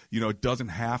soda, it doesn't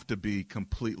have to be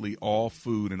completely all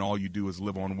food and all you do is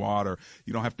live on water.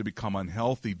 You don't have to become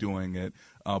unhealthy doing it,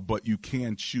 but you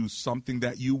can choose something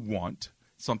that you want,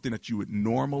 something that you would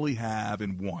normally have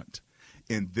and want,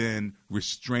 and then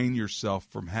restrain yourself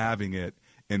from having it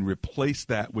and replace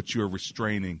that which you're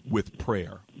restraining with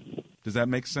prayer. Does that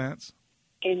make sense?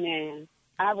 Amen.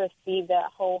 I receive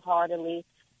that wholeheartedly.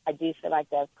 I do feel like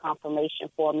that's confirmation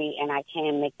for me, and I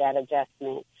can make that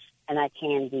adjustment, and I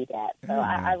can do that. So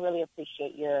I really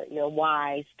appreciate your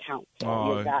wise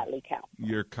counsel, your godly counsel.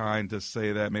 You're kind to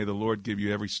say that. May the Lord give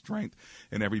you every strength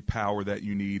and every power that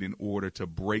you need in order to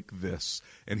break this.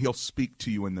 And he'll speak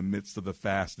to you in the midst of the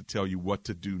fast to tell you what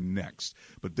to do next.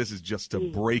 But this is just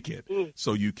to break it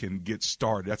so you can get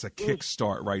started. That's a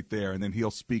kickstart right there. And then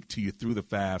he'll speak to you through the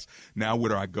fast. Now where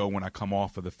do I go when I come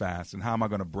off of the fast? And how am I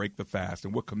going to break the fast?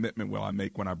 And what commitment will I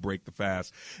make when I break the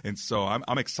fast? And so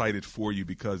I'm excited for you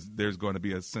because there's going to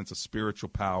be a sense of spiritual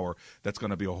power that's going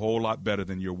to be a whole lot better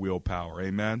than your willpower.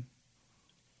 Amen?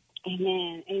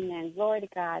 Amen. Amen. Glory to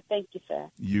God. Thank you, sir.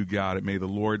 You got it. May the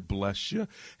Lord bless you.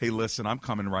 Hey, listen, I'm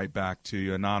coming right back to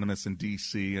you. Anonymous in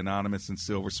D.C., Anonymous in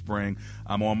Silver Spring.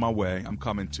 I'm on my way. I'm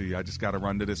coming to you. I just got to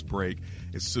run to this break.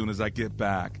 As soon as I get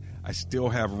back, I still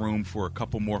have room for a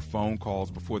couple more phone calls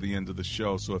before the end of the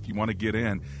show. So if you want to get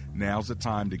in, now's the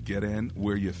time to get in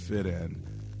where you fit in.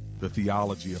 The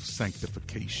theology of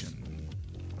sanctification.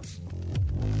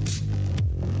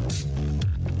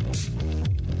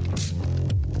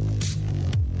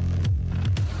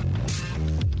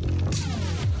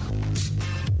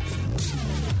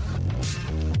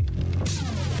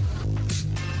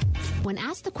 When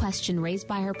asked the question raised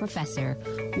by her professor,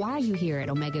 "Why are you here at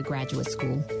Omega Graduate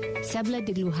School?" Sebla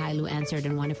Digluhailu answered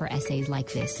in one of her essays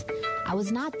like this: "I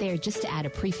was not there just to add a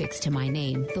prefix to my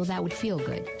name, though that would feel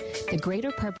good. The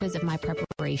greater purpose of my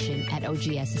preparation at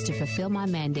OGS is to fulfill my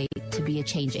mandate to be a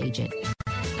change agent.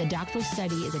 The doctoral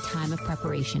study is a time of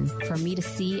preparation for me to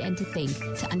see and to think,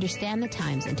 to understand the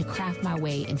times, and to craft my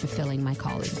way in fulfilling my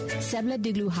calling." Sebla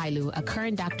Digluhailu, a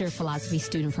current Doctor of Philosophy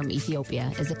student from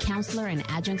Ethiopia, is a counselor and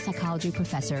adjunct psychology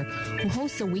professor who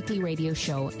hosts a weekly radio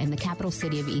show in the capital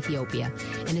city of Ethiopia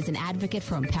and is an advocate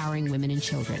for empowering women and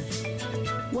children.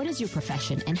 What is your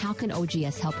profession, and how can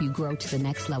OGS help you grow to the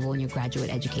next level in your graduate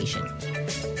education?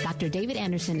 Dr. David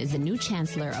Anderson is the new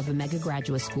chancellor of Omega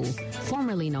Graduate School,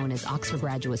 formerly known as Oxford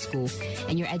Graduate School,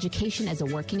 and your education as a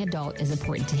working adult is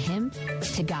important to him,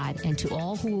 to God, and to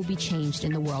all who will be changed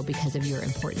in the world because of your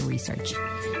important research.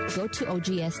 Go to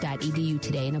ogs.edu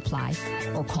today and apply,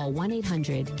 or call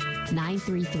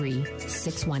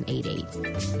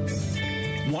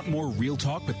 1-800-933-6188. Want more Real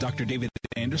Talk with Dr. David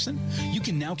Anderson? You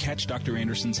can now catch Dr.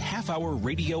 Anderson's half-hour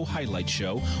radio highlight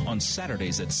show on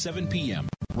Saturdays at 7 p.m.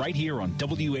 right here on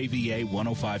WAVA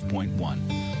 105.1.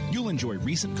 You'll enjoy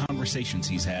recent conversations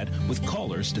he's had with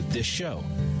callers to this show.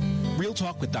 Real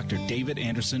Talk with Dr. David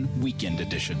Anderson, Weekend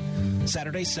Edition.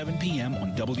 Saturday, 7 p.m.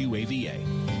 on WAVA.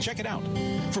 Check it out.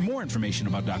 For more information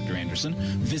about Dr. Anderson,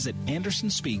 visit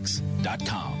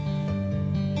AndersonSpeaks.com.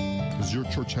 Does your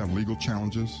church have legal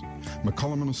challenges?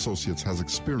 McCullum & Associates has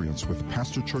experience with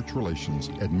pastor-church relations,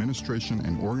 administration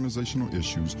and organizational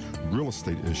issues, real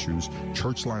estate issues,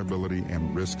 church liability,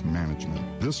 and risk management.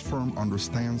 This firm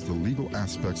understands the legal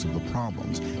aspects of the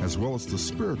problems as well as the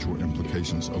spiritual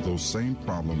implications of those same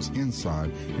problems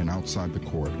inside and outside the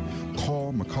court.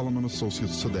 Call McCullum &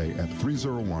 Associates today at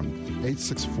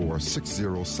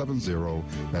 301-864-6070.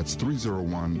 That's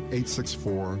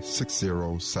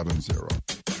 301-864-6070.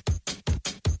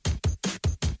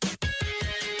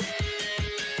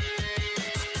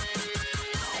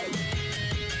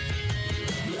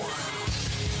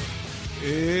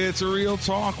 It's a Real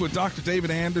Talk with Dr.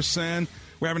 David Anderson.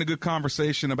 We're having a good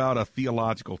conversation about a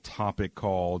theological topic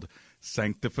called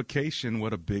sanctification.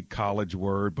 What a big college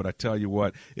word, but I tell you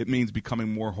what, it means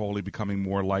becoming more holy, becoming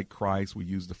more like Christ. We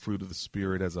use the fruit of the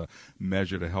Spirit as a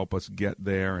measure to help us get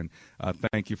there. And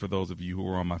thank you for those of you who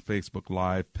are on my Facebook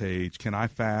Live page. Can I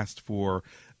fast for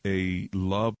a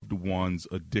loved one's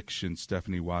addiction?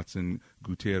 Stephanie Watson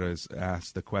Gutierrez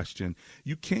asked the question.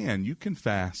 You can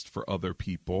fast for other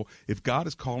people. If God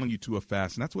is calling you to a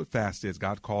fast, and that's what fast is,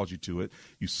 God calls you to it.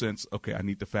 You sense, okay, I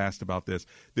need to fast about this.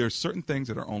 There are certain things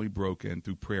that are only broken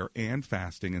through prayer and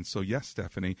fasting. And so, yes,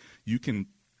 Stephanie, you can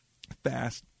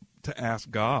fast to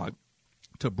ask God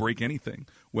to break anything,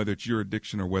 whether it's your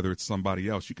addiction or whether it's somebody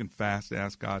else. You can fast to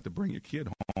ask God to bring your kid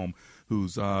home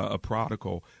who's a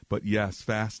prodigal. But yes,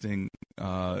 fasting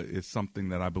is something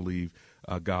that I believe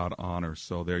God honors.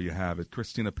 So there you have it.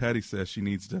 Christina Petty says she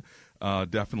needs to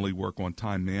definitely work on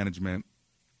time management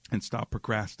and stop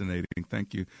procrastinating.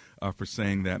 Thank you for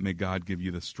saying that. May God give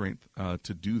you the strength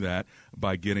to do that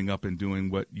by getting up and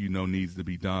doing what you know needs to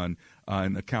be done.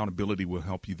 And accountability will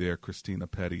help you there, Christina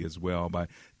Petty, as well, by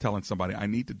telling somebody, I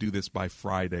need to do this by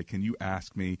Friday. Can you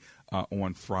ask me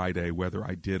on Friday whether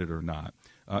I did it or not?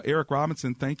 Eric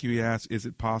Robinson, thank you. He asks, is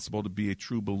it possible to be a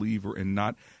true believer and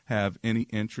not have any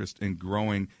interest in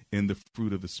growing in the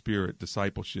fruit of the Spirit,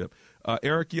 discipleship?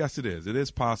 Eric, yes, it is. It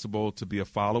is possible to be a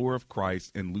follower of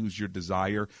Christ and lose your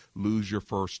desire, lose your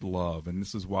first love. And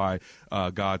this is why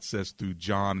God says through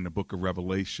John in the book of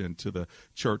Revelation to the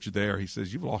church there, he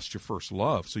says, you've lost your first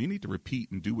love, so you need to repeat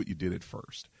and do what you did at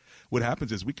first. What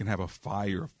happens is we can have a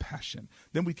fire of passion.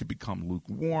 Then we can become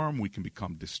lukewarm. We can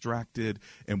become distracted.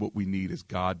 And what we need is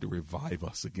God to revive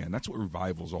us again. That's what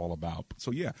revival is all about.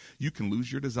 So, yeah, you can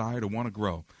lose your desire to want to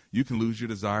grow. You can lose your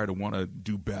desire to want to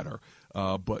do better.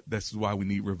 But this is why we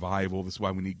need revival. This is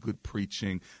why we need good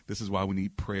preaching. This is why we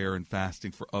need prayer and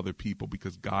fasting for other people,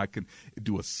 because God can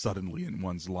do a suddenly in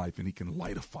one's life, and he can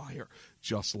light a fire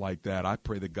just like that. I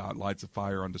pray that God lights a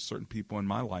fire under certain people in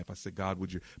my life. I say, God,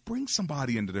 would you bring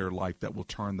somebody into their life that will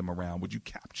turn them around? Would you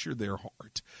capture their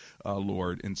heart,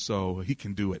 Lord? And so he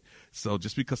can do it. So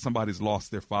just because somebody's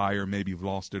lost their fire, maybe you've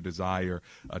lost their desire,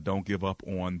 don't give up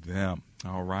on them.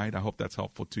 All right. I hope that's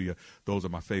helpful to you. Those are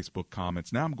my Facebook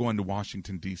comments. Now I'm going to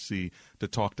Washington, D.C. to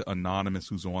talk to Anonymous,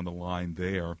 who's on the line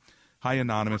there. Hi,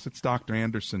 Anonymous. It's Dr.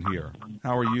 Anderson here.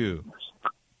 How are you?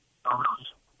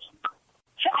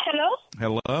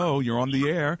 Hello? Hello. You're on the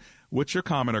air. What's your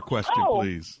comment or question,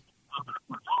 please?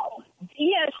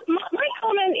 Yes. My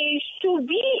comment is to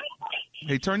be...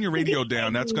 Hey, turn your radio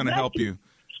down. That's going to help you.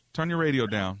 Turn your radio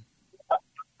down.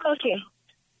 Okay.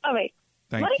 All right.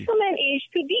 Thank My you. comment is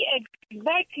to be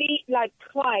exactly like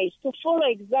Christ, to follow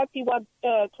exactly what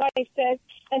Christ says,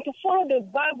 and to follow the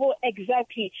Bible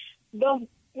exactly.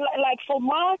 Like for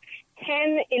Mark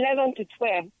 10:11 to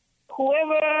 12,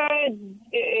 whoever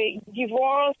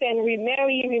divorced and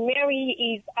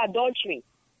remarry is adultery.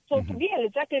 So to be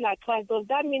exactly like Christ, does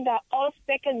that mean that all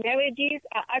second marriages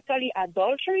are actually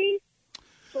adultery?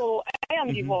 So I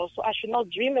am divorced, so I should not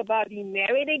dream about being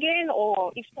married again.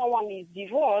 Or if someone is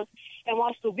divorced and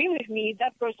wants to be with me,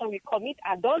 that person will commit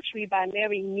adultery by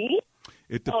marrying me.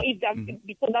 Or if that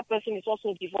because that person is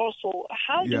also divorced. So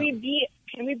how do we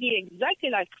can we be exactly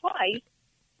like Christ?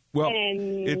 Well,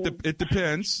 it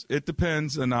depends. It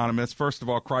depends, Anonymous. First of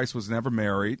all, Christ was never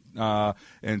married.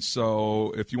 And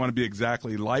so if you want to be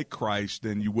exactly like Christ,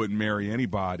 then you wouldn't marry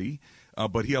anybody.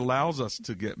 But he allows us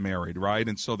to get married, right?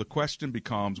 And so the question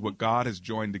becomes, what God has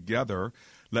joined together,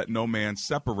 let no man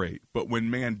separate. But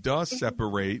when man does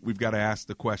separate, we've got to ask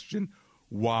the question,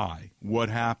 why? What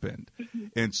happened?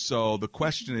 And so the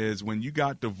question is, when you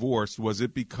got divorced, was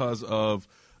it because of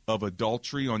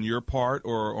adultery on your part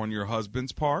or on your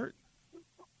husband's part?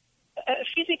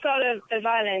 Physical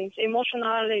violence,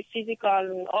 emotional,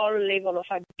 physical, all level of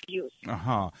abuse.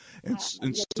 And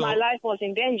so my life was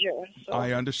in danger. So.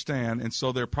 I understand. And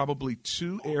so there are probably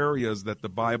two areas that the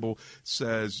Bible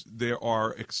says there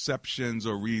are exceptions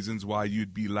or reasons why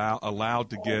you'd be allowed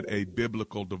to get a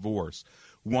biblical divorce.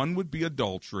 One would be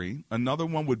adultery. Another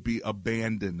one would be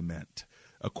abandonment.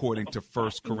 According to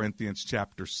 1 Corinthians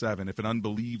chapter 7, if an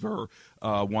unbeliever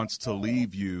wants to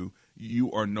leave you,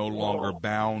 you are no longer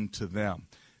bound to them.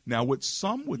 Now, what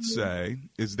some would say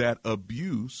is that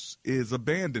abuse is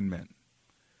abandonment,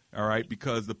 all right,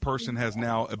 because the person has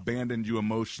now abandoned you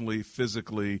emotionally,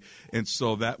 physically, and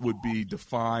so that would be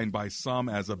defined by some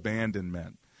as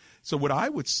abandonment. So what I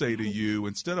would say to you,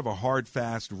 instead of a hard,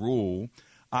 fast rule,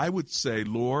 I would say,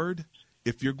 Lord,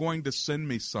 if you're going to send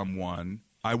me someone,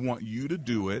 I want you to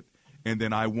do it, and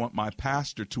then I want my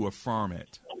pastor to affirm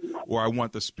it. or I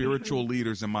want the spiritual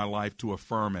leaders in my life to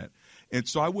affirm it. And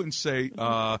so I wouldn't say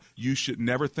you should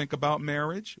never think about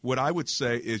marriage. What I would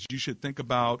say is you should think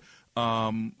about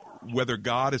whether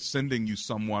God is sending you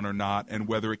someone or not, and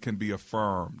whether it can be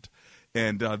affirmed.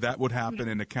 And that would happen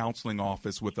in a counseling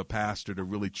office with a pastor to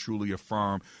really truly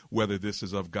affirm whether this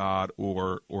is of God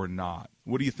or not.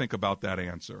 What do you think about that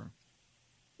answer?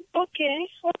 Okay.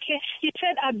 You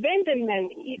said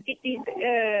abandonment.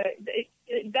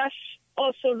 That's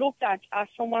also looked at as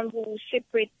someone who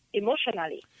separates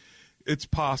emotionally. It's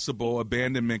possible.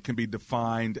 Abandonment can be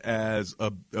defined as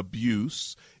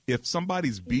abuse. If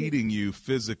somebody's beating you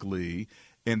physically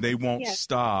and they won't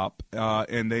stop,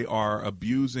 and they are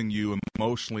abusing you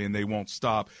emotionally and they won't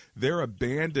stop, they're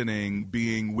abandoning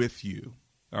being with you.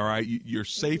 All right? Your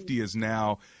safety is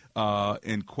now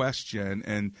in question,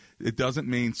 and it doesn't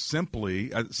mean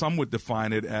simply, some would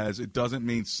define it as, it doesn't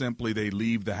mean simply they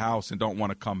leave the house and don't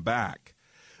want to come back.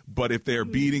 But if they're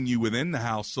beating you within the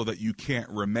house so that you can't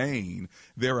remain,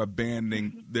 they're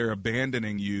abandoning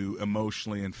you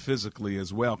emotionally and physically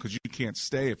as well, because you can't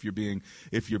stay if you're being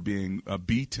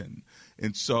beaten.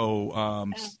 And so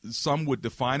some would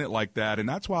define it like that. And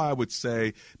that's why I would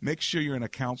say make sure you're in a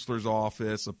counselor's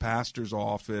office, a pastor's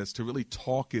office, to really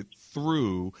talk it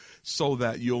through so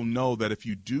that you'll know that if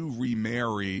you do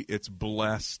remarry, it's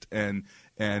blessed, and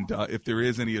if there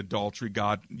is any adultery,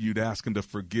 God, you'd ask him to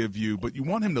forgive you, but you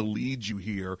want him to lead you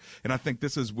here. And I think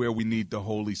this is where we need the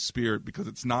Holy Spirit, because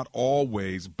it's not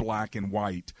always black and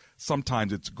white.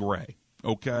 Sometimes it's gray.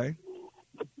 Okay?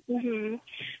 Mm-hmm.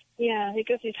 Yeah,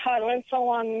 because it's hard. When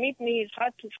someone meets me, it's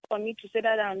hard for me to say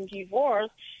that I'm divorced,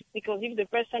 because if the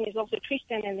person is also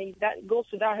Christian and that goes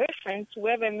to that reference,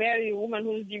 whoever marries a woman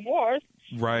who's divorced,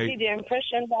 right, see the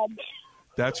impression that...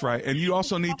 That's right. And you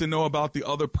also need to know about the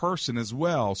other person as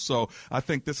well. So I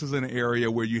think this is an area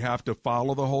where you have to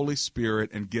follow the Holy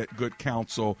Spirit and get good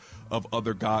counsel of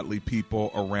other godly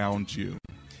people around you.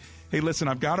 Hey, listen,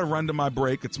 I've got to run to my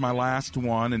break. It's my last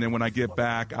one. And then when I get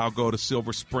back, I'll go to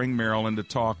Silver Spring, Maryland to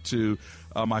talk to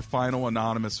my final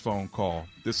anonymous phone call.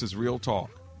 This is Real Talk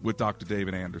with Dr.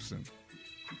 David Anderson.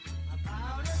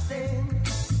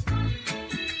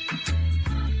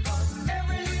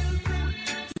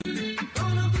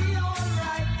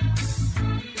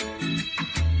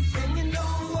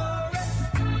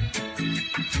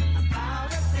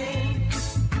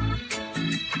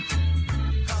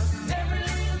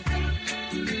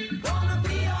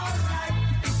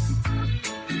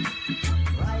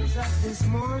 This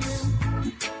morning,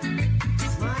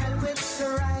 smile with the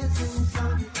rising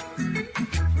sun.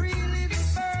 Freely the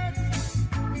birds.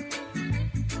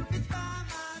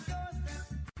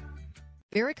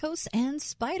 Varicose and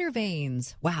spider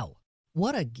veins. Wow,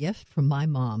 what a gift from my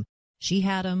mom. She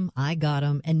had them, I got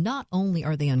them, and not only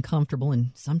are they uncomfortable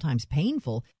and sometimes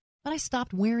painful, but I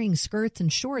stopped wearing skirts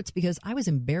and shorts because I was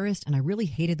embarrassed and I really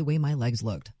hated the way my legs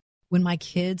looked. When my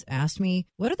kids asked me,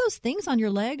 "What are those things on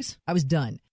your legs?" I was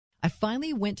done. I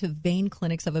finally went to Vein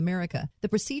Clinics of America. The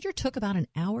procedure took about an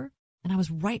hour, and I was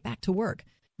right back to work.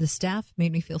 The staff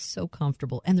made me feel so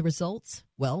comfortable, and the results,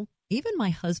 well, even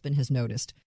my husband has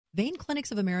noticed. Vein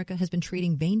Clinics of America has been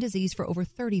treating vein disease for over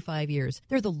 35 years.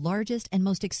 They're the largest and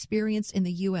most experienced in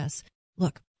the U.S.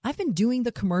 Look, I've been doing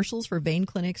the commercials for Vein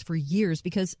Clinics for years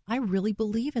because I really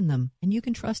believe in them, and you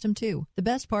can trust them too. The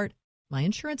best part, my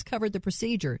insurance covered the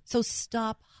procedure, so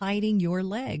stop hiding your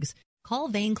legs. Call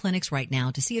Vein Clinics right now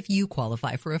to see if you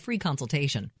qualify for a free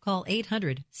consultation. Call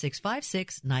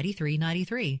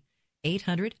 800-656-9393.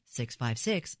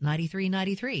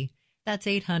 800-656-9393. That's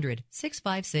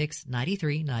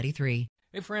 800-656-9393.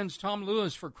 Hey friends, Tom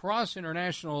Lewis for Cross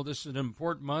International. This is an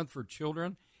important month for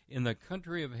children in the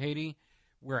country of Haiti.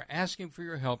 We're asking for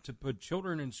your help to put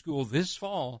children in school this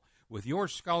fall with your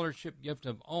scholarship gift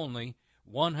of only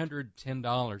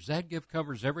 $110. That gift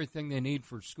covers everything they need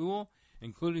for school,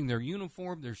 including their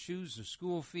uniform, their shoes, the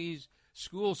school fees,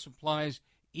 school supplies,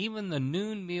 even the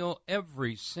noon meal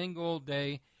every single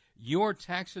day. Your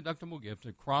tax-deductible gift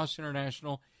at Cross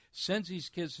International sends these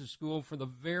kids to school for the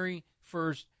very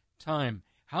first time.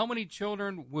 How many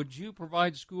children would you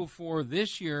provide school for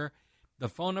this year? The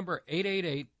phone number,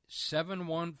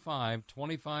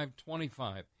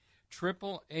 888-715-2525,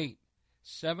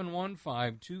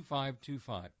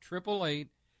 888-715-2525,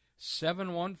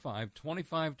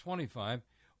 888-715-2525,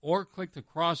 or click the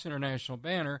Cross International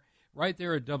banner right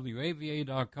there at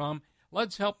WAVA.com.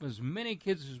 Let's help as many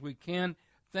kids as we can.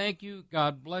 Thank you.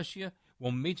 God bless you.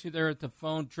 We'll meet you there at the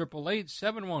phone,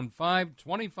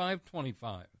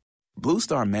 888-715-2525. Blue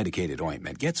Star Medicated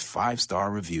Ointment gets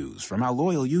 5-star reviews from our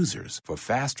loyal users for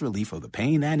fast relief of the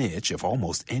pain and itch of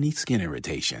almost any skin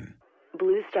irritation.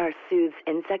 Blue Star soothes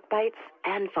insect bites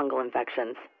and fungal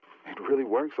infections. It really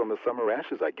works on the summer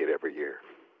rashes I get every year.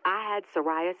 I had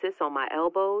psoriasis on my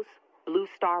elbows. Blue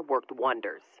Star worked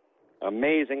wonders.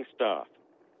 Amazing stuff.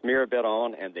 Smear a bit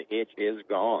on and the itch is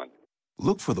gone.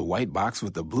 Look for the white box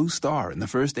with the blue star in the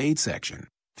first aid section.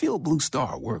 Feel Blue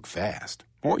Star work fast,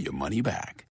 or your money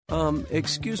back.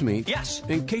 Excuse me. Yes.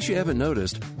 In case you haven't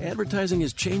noticed, advertising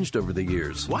has changed over the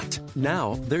years. What?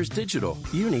 Now, there's digital.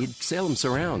 You need Salem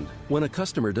Surround. When a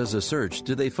customer does a search,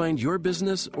 do they find your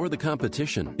business or the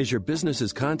competition? Is your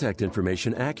business's contact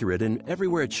information accurate and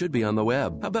everywhere it should be on the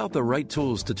web? How about the right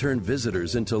tools to turn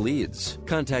visitors into leads?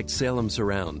 Contact Salem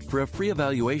Surround for a free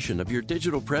evaluation of your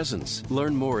digital presence.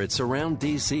 Learn more at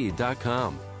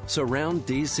surrounddc.com.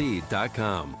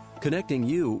 Surrounddc.com. Connecting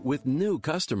you with new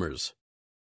customers.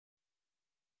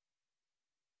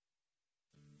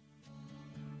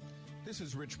 This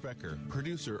is Rich Becker,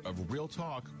 producer of Real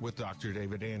Talk with Dr.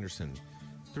 David Anderson.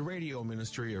 The radio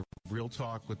ministry of Real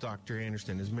Talk with Dr.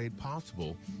 Anderson is made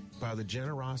possible by the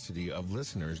generosity of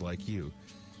listeners like you.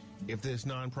 If this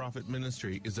nonprofit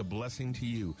ministry is a blessing to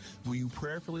you, will you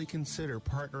prayerfully consider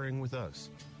partnering with us?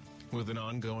 With an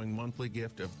ongoing monthly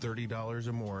gift of $30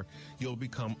 or more, you'll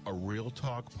become a Real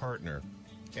Talk partner.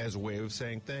 As a way of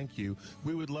saying thank you,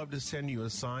 we would love to send you a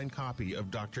signed copy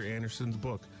of Dr. Anderson's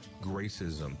book,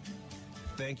 Gracism.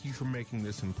 Thank you for making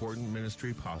this important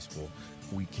ministry possible.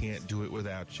 We can't do it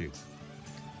without you.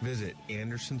 Visit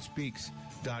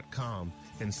AndersonSpeaks.com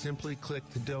and simply click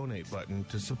the donate button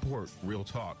to support Real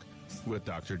Talk with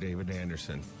Dr. David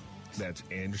Anderson. That's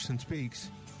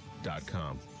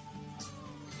AndersonSpeaks.com.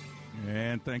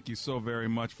 And thank you so very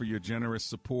much for your generous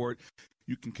support.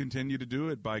 You can continue to do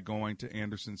it by going to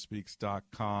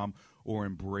AndersonSpeaks.com or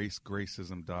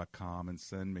EmbraceGracism.com and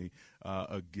send me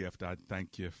a gift. I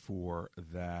thank you for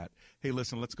that. Hey,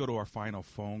 listen, let's go to our final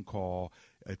phone call.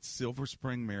 It's Silver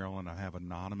Spring, Maryland. I have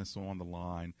Anonymous on the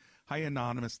line. Hi,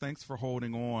 Anonymous. Thanks for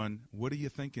holding on. What are you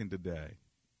thinking today?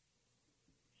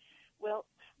 Well,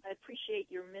 I appreciate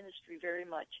your ministry very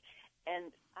much.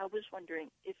 And I was wondering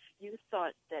if you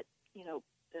thought that, you know,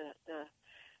 the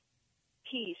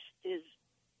peace is,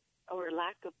 or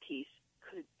lack of peace,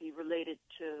 could be related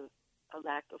to a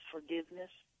lack of forgiveness?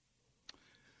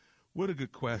 What a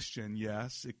good question.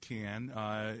 Yes, it can.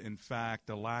 In fact,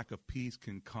 a lack of peace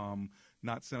can come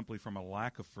not simply from a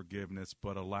lack of forgiveness,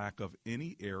 but a lack of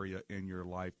any area in your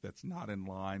life that's not in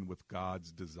line with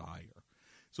God's desire.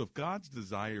 So if God's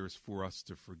desire is for us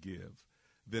to forgive,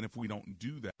 then if we don't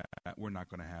do that, we're not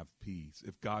going to have peace.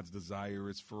 If God's desire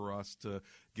is for us to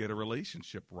get a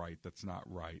relationship right that's not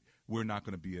right, we're not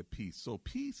going to be at peace. So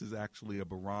peace is actually a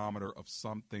barometer of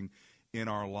something in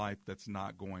our life that's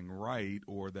not going right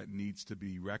or that needs to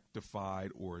be rectified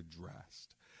or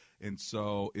addressed. And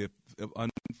so if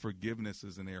unforgiveness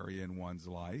is an area in one's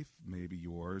life, maybe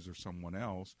yours or someone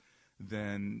else,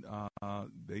 then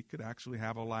they could actually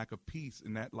have a lack of peace.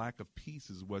 And that lack of peace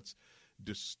is what's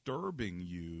disturbing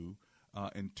you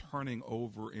and turning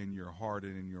over in your heart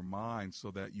and in your mind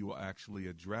so that you will actually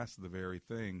address the very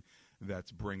thing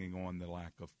that's bringing on the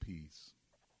lack of peace.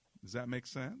 Does that make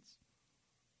sense?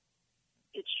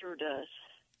 It sure does.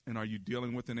 And are you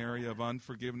dealing with an area of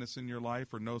unforgiveness in your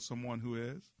life or know someone who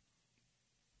is?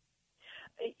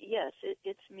 Yes,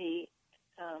 it's me.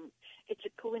 It's a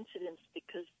coincidence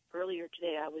because earlier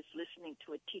today I was listening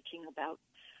to a teaching about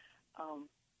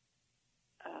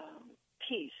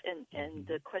peace, and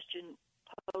the question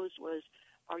posed was,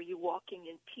 are you walking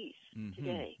in peace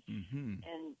today?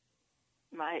 And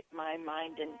my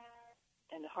mind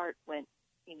and heart went,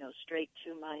 straight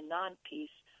to my non-peace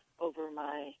over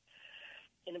my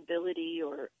inability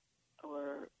or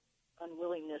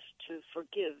unwillingness to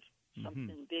forgive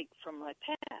something big from my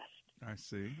past. I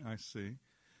see.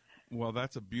 Well,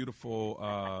 that's a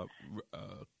beautiful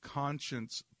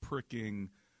conscience-pricking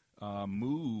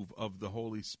move of the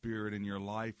Holy Spirit in your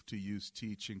life to use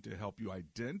teaching to help you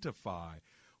identify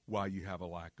why you have a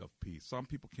lack of peace. Some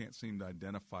people can't seem to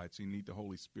identify it, so you need the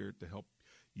Holy Spirit to help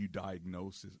you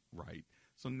diagnose it right.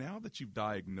 So now that you've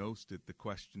diagnosed it, the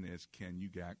question is, can you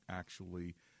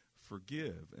actually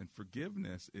forgive? And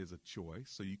forgiveness is a choice,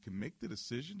 so you can make the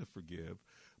decision to forgive.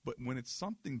 But when it's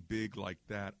something big like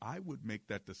that, I would make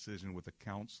that decision with a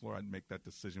counselor. I'd make that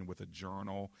decision with a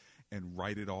journal and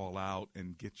write it all out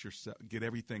and get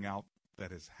everything out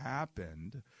that has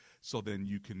happened, so then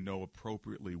you can know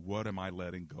appropriately, what am I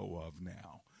letting go of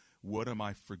now? What am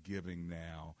I forgiving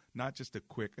now? Not just a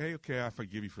quick, hey, okay, I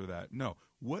forgive you for that. No,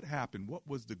 what happened? What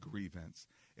was the grievance?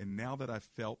 And now that I've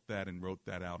felt that and wrote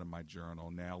that out in my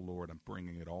journal, now, Lord, I'm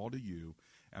bringing it all to you.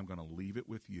 I'm going to leave it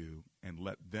with you and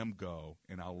let them go,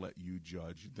 and I'll let you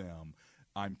judge them.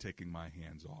 I'm taking my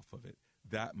hands off of it.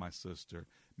 That, my sister,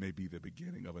 may be the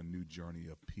beginning of a new journey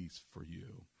of peace for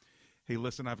you. Hey,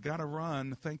 listen, I've got to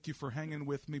run. Thank you for hanging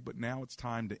with me, but now it's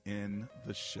time to end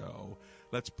the show.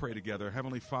 Let's pray together.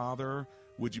 Heavenly Father,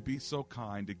 would you be so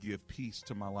kind to give peace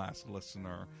to my last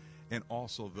listener and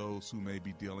also those who may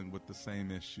be dealing with the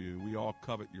same issue? We all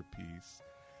covet your peace.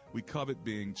 We covet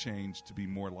being changed to be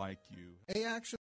more like you. A Action